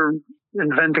 we're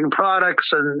inventing products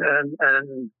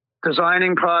and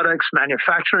designing products,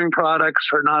 manufacturing products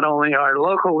for not only our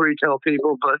local retail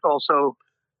people, but also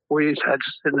we had,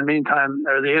 in the meantime,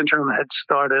 or the interim, had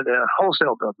started a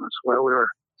wholesale business where we were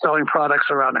selling products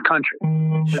around the country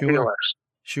to dealers.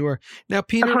 Sure. Now,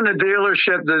 Peter, that's when the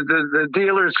dealership, the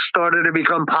dealers started to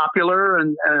become popular,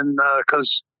 and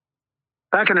because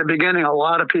back in the beginning, a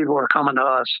lot of people were coming to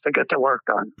us to get their work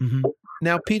done. Mm-hmm.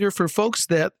 Now, Peter, for folks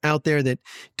that out there that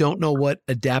don't know what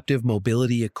adaptive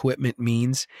mobility equipment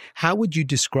means, how would you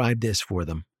describe this for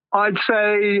them? I'd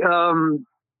say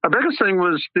the biggest thing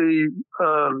was the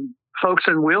folks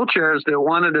in wheelchairs that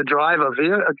wanted to drive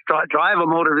a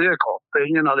motor vehicle.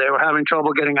 They were having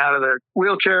trouble getting out of their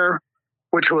wheelchair,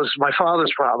 which was my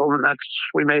father's problem, and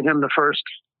we made him the first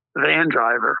van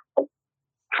driver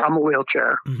from a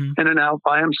wheelchair, in and out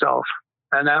by himself,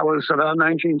 and that was about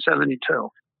 1972.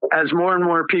 As more and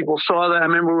more people saw that, I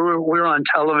remember we were on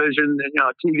television, and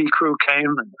a TV crew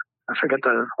came, and I forget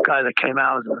the guy that came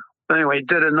out. But anyway,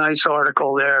 did a nice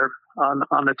article there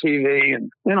on the TV,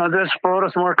 and this brought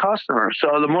us more customers.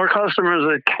 So the more customers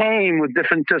that came with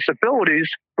different disabilities,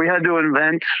 we had to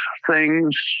invent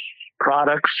things,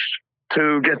 products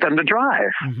to get them to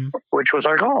drive, which was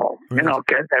our goal. Right.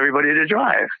 Get everybody to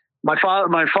drive. My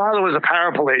father was a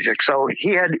paraplegic, so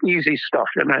he had easy stuff.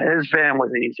 His van was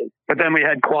easy. But then we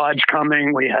had quads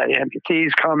coming, we had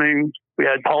amputees coming, we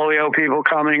had polio people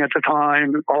coming at the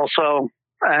time also,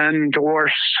 and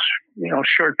dwarfs,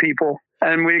 short people.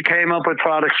 And we came up with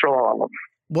products for all of them.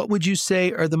 What would you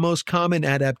say are the most common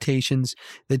adaptations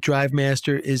that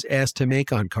DriveMaster is asked to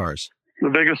make on cars? The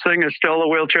biggest thing is still a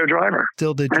wheelchair driver.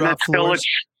 Still the drop floors?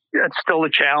 It's still a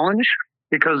challenge,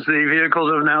 because the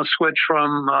vehicles have now switched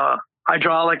from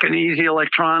hydraulic and easy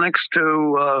electronics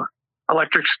to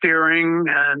electric steering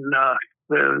and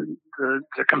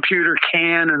the computer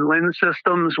CAN and LIN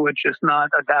systems, which is not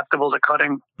adaptable to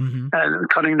cutting and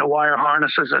cutting the wire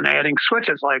harnesses and adding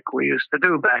switches like we used to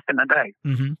do back in the day.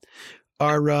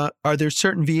 Mm-hmm. Are there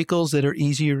certain vehicles that are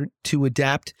easier to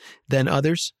adapt than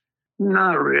others?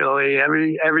 Not really.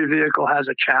 Every vehicle has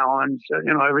a challenge.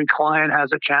 Every client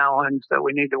has a challenge that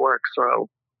we need to work through.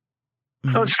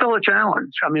 Mm-hmm. So it's still a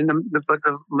challenge. I mean, but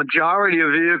the majority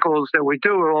of vehicles that we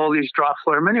do are all these drop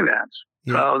floor minivans.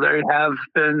 Yeah. So there have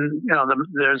been,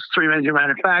 there's 3 major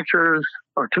manufacturers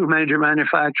or 2 major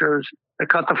manufacturers that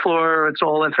cut the floor. It's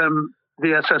all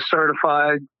FMVSS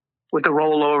certified with the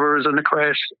rollovers and the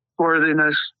crash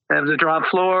worthiness. They have the drop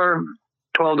floor,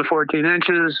 12 to 14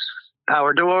 inches.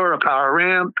 Power door, a power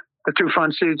ramp. The 2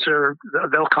 front seats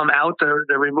they'll come out. They're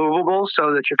removable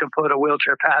so that you can put a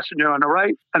wheelchair passenger on the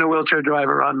right and a wheelchair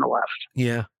driver on the left.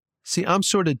 Yeah. See, I'm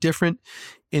sort of different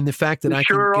in the fact that I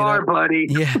sure can get are, up. buddy.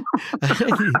 Yeah.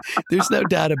 There's no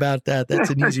doubt about that. That's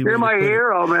an easy way You're my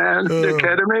hero, man. You're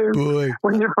kidding me? Boy.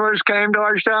 When you first came to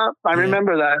our shop, I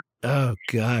remember that. Oh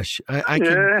gosh, I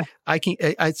can.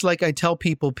 It's like I tell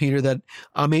people, Peter, that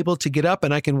I'm able to get up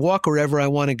and I can walk wherever I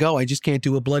want to go. I just can't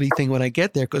do a bloody thing when I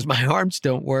get there because my arms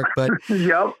don't work. But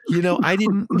yep. I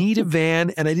didn't need a van,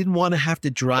 and I didn't want to have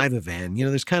to drive a van.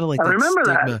 There's kind of like I remember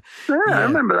stigma. That. Yeah, I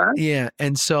remember that. Yeah,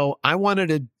 and so I wanted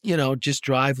to, just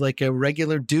drive like a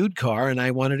regular dude car, and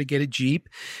I wanted to get a Jeep,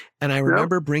 and I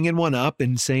remember bringing one up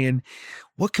and saying,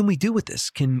 what can we do with this?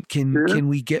 Can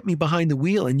we get me behind the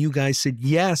wheel? And you guys said,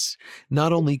 yes,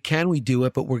 not only can we do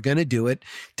it, but we're going to do it.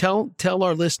 Tell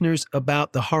our listeners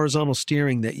about the horizontal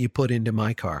steering that you put into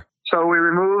my car. So we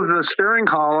removed the steering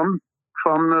column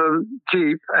from the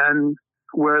Jeep, and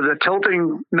where the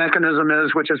tilting mechanism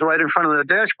is, which is right in front of the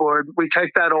dashboard, we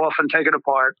take that off and take it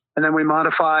apart. And then we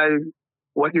modify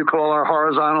what you call our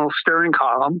horizontal steering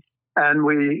column. And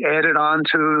we added on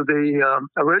to the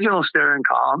original steering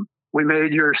column. We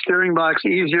made your steering box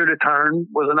easier to turn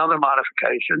with another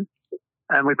modification.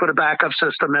 And we put a backup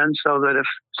system in so that if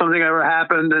something ever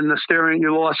happened and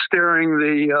you lost steering,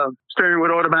 the steering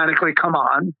would automatically come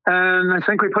on. And I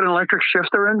think we put an electric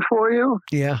shifter in for you.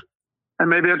 Yeah. And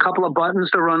maybe a couple of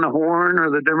buttons to run the horn or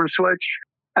the dimmer switch.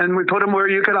 And we put them where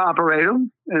you could operate them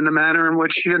in the manner in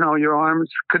which, your arms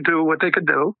could do what they could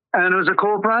do. And it was a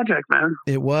cool project, man.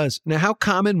 It was. Now, how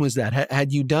common was that?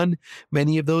 Had you done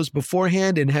many of those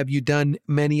beforehand, and have you done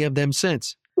many of them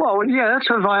since? Well, yeah, that's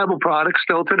a viable product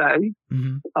still today.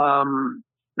 Mm-hmm.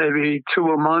 Maybe 2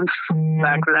 a month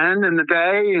back then in the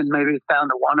day, and maybe it's down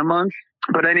to 1 a month.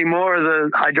 But anymore,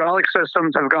 the hydraulic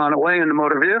systems have gone away in the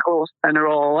motor vehicles, and they're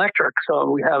all electric. So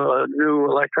we have a new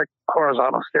electric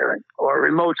horizontal steering, or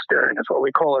remote steering is what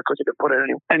we call it, because you can put it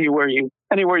anywhere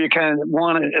you can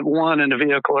want in the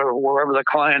vehicle or wherever the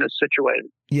client is situated.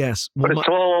 Yes. Well, but it's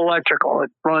all electrical.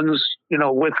 It runs,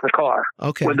 with the car,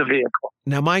 with the vehicle.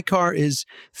 Now, my car is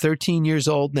 13 years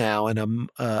old now, and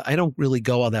I don't really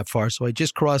go all that far. So I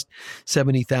just crossed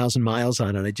 70,000 miles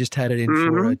on it. I just had it in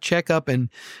for a checkup, and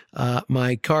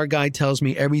my car guy tells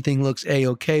me everything looks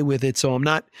A-okay with it. So I'm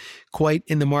not quite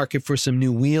in the market for some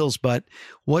new wheels, but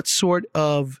what sort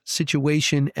of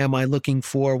situation am I looking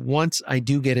for once I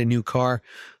do get a new car?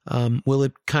 Will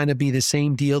it kind of be the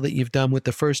same deal that you've done with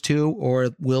the first two, or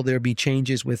will there be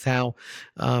changes with how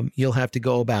you'll have to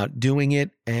go about doing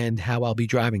it and how I'll be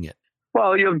driving it?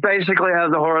 Well, you'll basically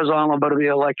have the horizontal, but it'll be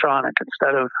electronic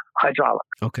instead of hydraulic.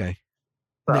 Okay.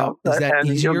 Now, is that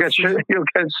easier? You'll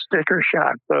get sticker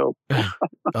shock, though.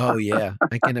 Oh yeah,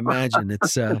 I can imagine.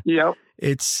 It's yep.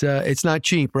 It's not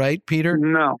cheap, right, Peter?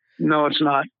 No, it's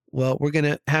not. Well, we're going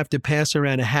to have to pass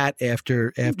around a hat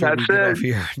after we get off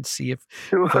here and see if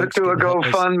do a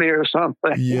GoFundMe or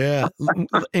something. Yeah.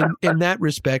 In that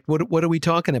respect, what are we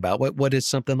talking about? Would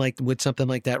something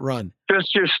like that run?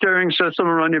 Just your steering system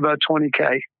will run you about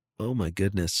 $20K. Oh my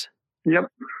goodness. Yep.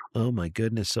 Oh my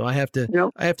goodness. So I have to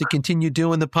continue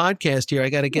doing the podcast here. I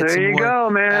got to get some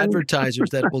more advertisers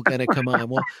that will kind of come on.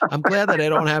 Well, I'm glad that I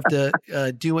don't have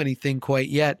to do anything quite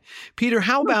yet. Peter,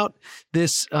 how about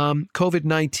this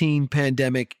COVID-19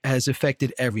 pandemic has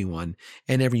affected everyone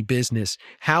and every business?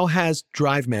 How has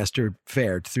DriveMaster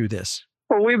fared through this?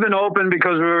 Well, we've been open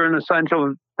because we were an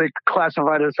essential. They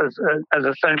classified us as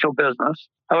essential business.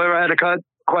 However, I had to cut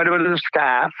quite a bit of the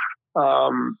staff.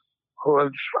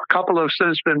 A couple have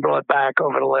since been brought back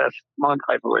over the last month,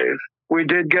 I believe. We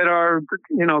did get our,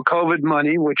 COVID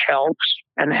money, which helped.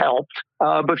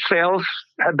 But sales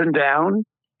have been down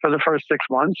for the first 6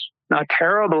 months. Not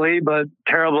terribly, but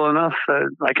terrible enough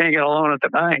that I can't get a loan at the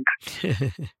bank.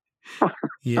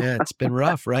 Yeah, it's been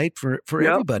rough, right? For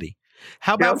everybody.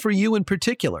 How about for you in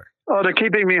particular? Oh, they're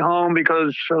keeping me home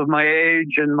because of my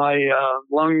age and my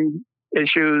lung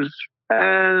issues.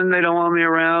 And they don't want me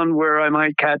around where I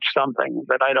might catch something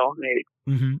that I don't need.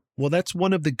 Mm-hmm. Well, that's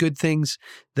one of the good things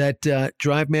that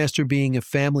DriveMaster being a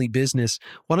family business.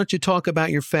 Why don't you talk about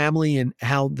your family and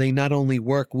how they not only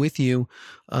work with you,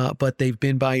 but they've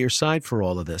been by your side for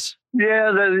all of this?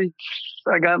 Yeah,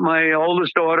 I got my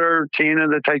oldest daughter, Tina,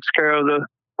 that takes care of the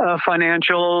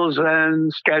financials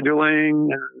and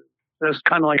scheduling. And there's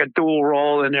kind of like a dual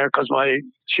role in there because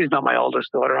she's not my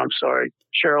oldest daughter. I'm sorry.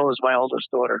 Cheryl is my oldest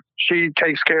daughter. She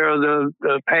takes care of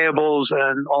the payables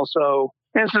and also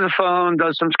answers the phone,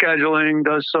 does some scheduling,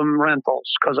 does some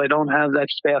rentals because I don't have that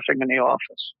staffing in the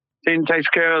office. Tina takes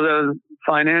care of the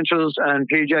financials and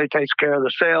PJ takes care of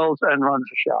the sales and runs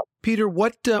the shop. Peter,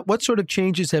 what sort of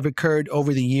changes have occurred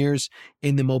over the years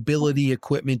in the mobility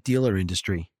equipment dealer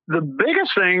industry? The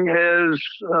biggest thing is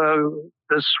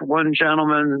this one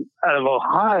gentleman out of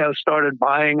Ohio started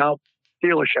buying up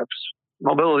dealerships,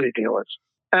 mobility dealers.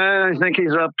 And I think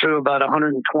he's up to about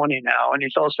 120 now. And he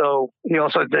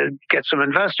also did get some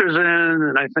investors in,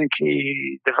 and I think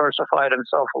he diversified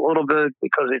himself a little bit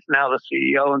because he's now the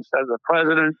CEO instead of the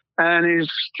president. And he's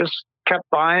just kept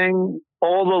buying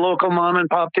all the local mom and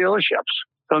pop dealerships.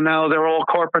 So now they're all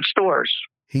corporate stores.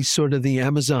 He's sort of the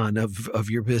Amazon of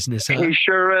your business, huh? He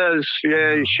sure is.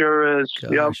 Yeah, he sure is.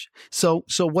 Gosh. Yep.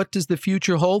 So what does the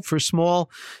future hold for small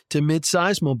to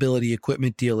mid-sized mobility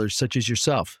equipment dealers such as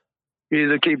yourself?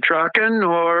 Either keep trucking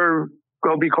or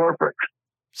go be corporate.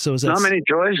 So is that not many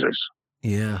choices?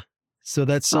 Yeah. So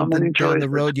that's something down the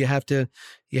road you have to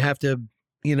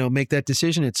make that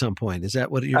decision at some point. Is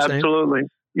that what you're saying? Absolutely.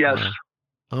 Yes.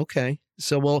 Okay.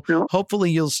 So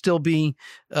hopefully you'll still be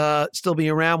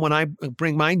around when I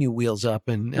bring my new wheels up,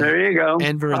 and there you go.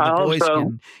 Enver and the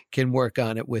boys can work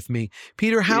on it with me.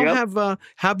 Peter, how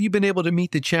have you been able to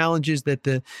meet the challenges that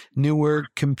the newer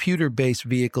computer-based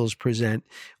vehicles present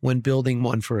when building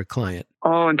one for a client?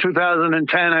 Oh, in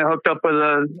 2010, I hooked up with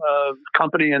a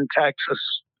company in Texas.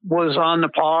 Was on the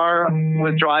par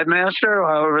with DriveMaster.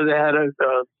 However, they had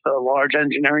a large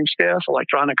engineering staff,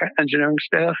 electronic engineering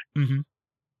staff. Mm-hmm.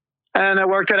 And I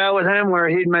worked it out with him where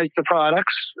he'd make the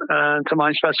products to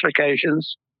my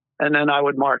specifications, and then I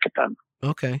would market them.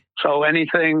 Okay. So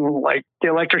anything like the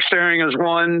electric steering is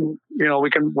one,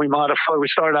 we modify. We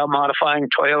started out modifying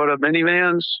Toyota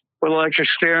minivans with electric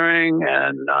steering,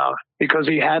 and because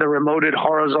he had a remoted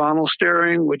horizontal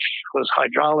steering, which was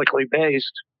hydraulically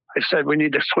based, I said we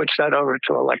need to switch that over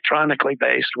to electronically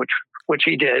based, which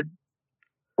he did.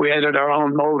 We added our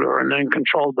own motor and then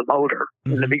controlled the motor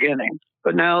in the beginning.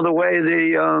 But now the way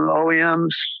the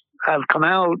OEMs have come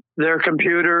out, their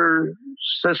computer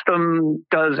system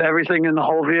does everything in the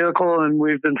whole vehicle, and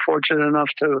we've been fortunate enough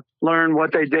to learn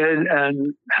what they did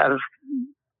and have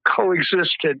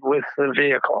coexisted with the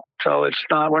vehicle. So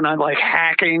we're not like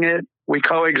hacking it. We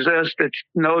coexist. It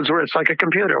knows where it's like a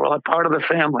computer. We're like part of the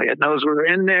family. It knows we're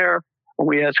in there. When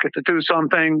we ask it to do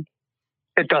something,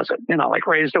 it does it, like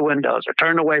raise the windows or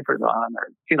turn the wipers on or,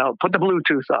 put the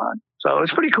Bluetooth on. So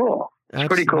it's pretty cool. It's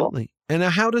pretty cool. And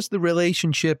how does the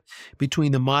relationship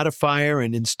between the modifier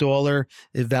and installer,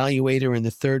 evaluator, and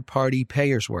the third-party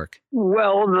payers work?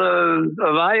 Well, the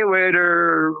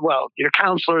evaluator, your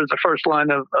counselor is the first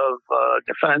line of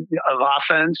defense, of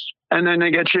offense. And then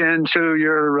they get you into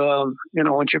your,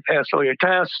 once you pass all your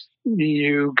tests,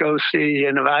 you go see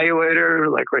an evaluator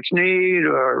like Rich Need,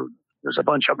 or there's a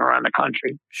bunch of them around the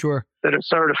country. Sure. That are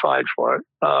certified for it.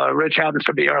 Rich happens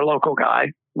to be our local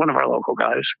guy, one of our local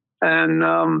guys. And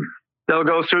they'll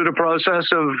go through the process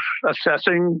of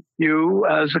assessing you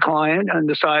as a client and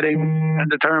deciding and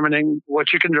determining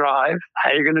what you can drive,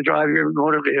 how you're going to drive your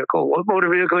motor vehicle, what motor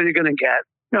vehicle you're going to get.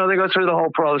 They go through the whole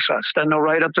process. Then they'll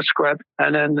write up the script,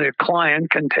 and then the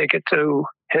client can take it to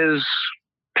his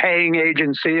paying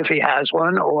agency if he has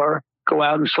one, or go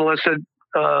out and solicit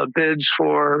bids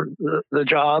for the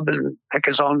job and pick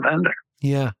his own vendor.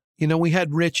 Yeah. We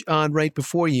had Rich on right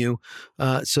before you,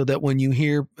 so that when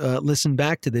you listen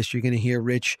back to this, you're going to hear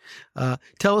Rich.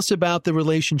 Tell us about the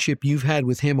relationship you've had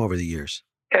with him over the years.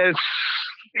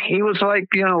 He was like,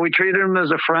 we treated him as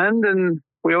a friend, and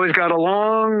we always got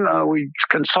along. We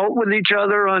consult with each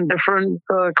other on different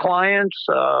clients.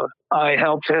 I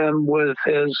helped him with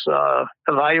his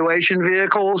evaluation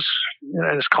vehicles,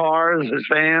 his cars, his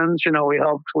vans. We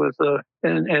helped with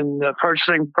in the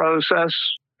purchasing process.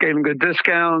 Gave him good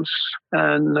discounts,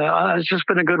 and it's just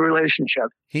been a good relationship.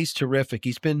 He's terrific.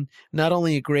 He's been not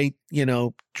only a great,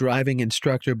 driving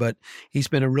instructor, but he's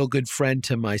been a real good friend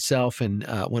to myself. And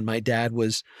when my dad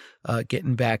was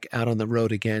getting back out on the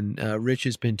road again, Rich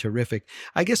has been terrific.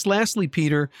 I guess lastly,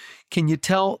 Peter, can you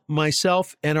tell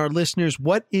myself and our listeners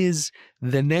what is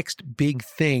the next big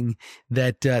thing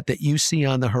that you see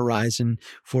on the horizon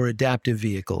for adaptive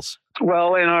vehicles?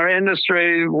 Well, in our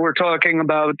industry, we're talking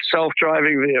about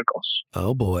self-driving vehicles.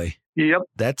 Oh boy! Yep,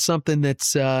 that's something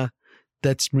that's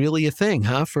really a thing,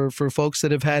 huh? For folks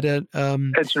that have had a.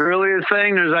 It's really a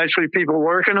thing. There's actually people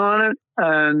working on it,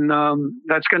 and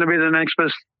that's going to be the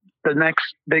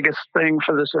next biggest thing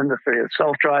for this industry. It's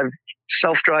self-drive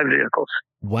vehicles.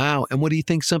 Wow. And what do you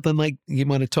think something like, you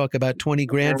want to talk about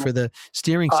 $20,000 for the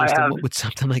steering system? What would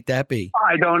something like that be?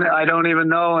 I don't even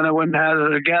know, and I wouldn't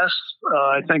hazard a guess.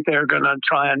 I think they're going to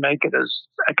try and make it as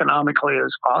economically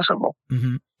as possible.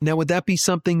 Mm-hmm. Now, would that be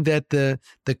something that the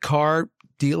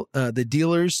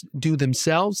dealers do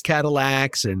themselves,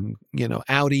 Cadillacs and,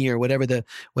 Audi or whatever the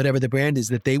brand is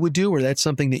that they would do, or that's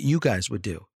something that you guys would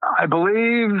do? I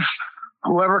believe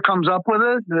whoever comes up with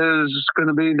it is going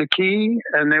to be the key,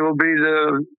 and they will be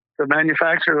the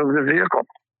manufacturer of the vehicle.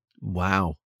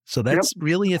 Wow. So that's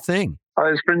really a thing.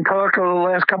 There's been talk over the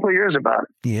last couple of years about it.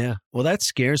 Yeah. Well, that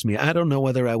scares me. I don't know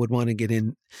whether I would want to get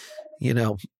in,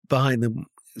 behind the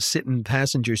sitting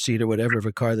passenger seat or whatever of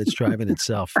a car that's driving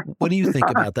itself. What do you think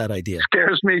about that idea?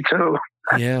 Scares me too.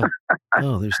 Yeah.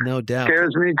 Oh, there's no doubt.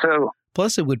 Scares me too.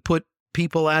 Plus, it would put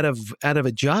people out of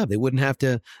a job. They wouldn't have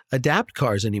to adapt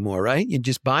cars anymore, right? You'd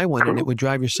just buy one and it would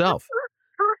drive yourself.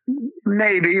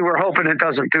 Maybe. We're hoping it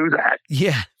doesn't do that.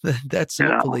 Yeah, that's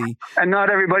hopefully. And not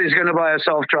everybody's going to buy a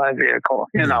self-drive vehicle,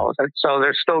 So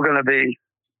there's still going to be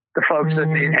the folks that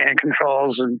need hand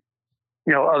controls and,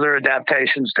 other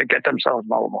adaptations to get themselves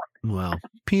mobile. Well,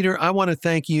 Peter, I want to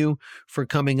thank you for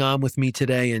coming on with me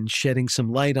today and shedding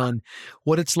some light on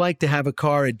what it's like to have a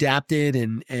car adapted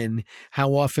and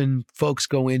how often folks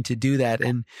go in to do that.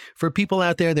 And for people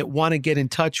out there that want to get in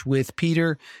touch with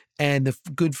Peter and the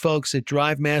good folks at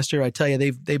Drive Master, I tell you,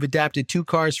 they've adapted 2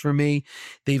 cars for me.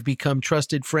 They've become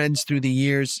trusted friends through the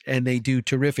years, and they do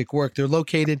terrific work. They're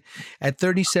located at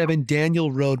 37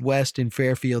 Daniel Road West in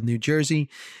Fairfield, New Jersey,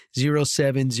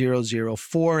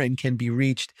 07004, and can be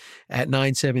reached at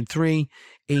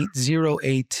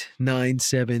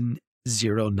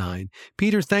 973-808-9709.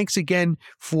 Peter, thanks again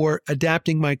for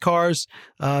adapting my cars,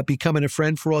 becoming a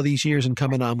friend for all these years, and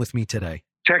coming on with me today.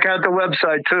 Check out the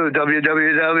website too,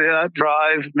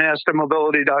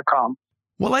 www.drivemastermobility.com.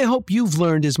 Well, I hope you've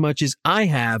learned as much as I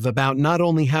have about not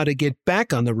only how to get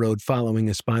back on the road following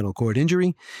a spinal cord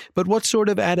injury, but what sort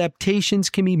of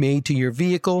adaptations can be made to your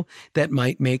vehicle that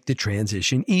might make the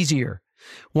transition easier.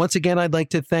 Once again, I'd like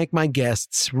to thank my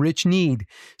guests, Rich Need,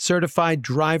 Certified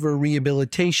Driver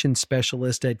Rehabilitation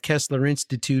Specialist at Kessler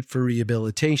Institute for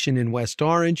Rehabilitation in West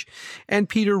Orange, and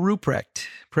Peter Ruprecht,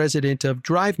 President of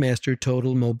DriveMaster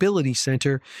Total Mobility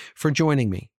Center, for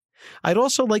joining me. I'd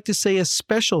also like to say a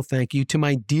special thank you to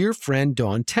my dear friend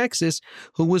Dawn Texas,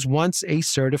 who was once a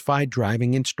certified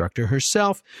driving instructor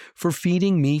herself, for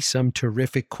feeding me some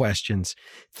terrific questions.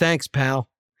 Thanks, pal.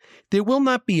 There will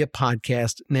not be a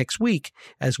podcast next week,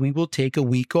 as we will take a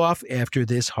week off after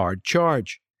this hard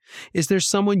charge. Is there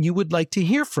someone you would like to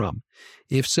hear from?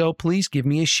 If so, please give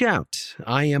me a shout.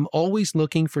 I am always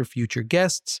looking for future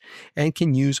guests and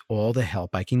can use all the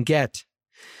help I can get.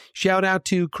 Shout out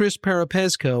to Chris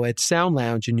Parapesco at Sound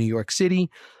Lounge in New York City.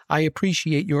 I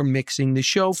appreciate your mixing the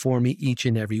show for me each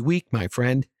and every week, my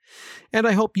friend. And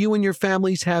I hope you and your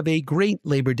families have a great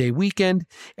Labor Day weekend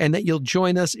and that you'll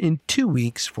join us in 2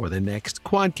 weeks for the next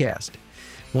Quadcast.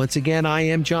 Once again, I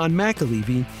am John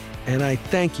McAlevey, and I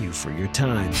thank you for your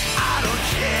time.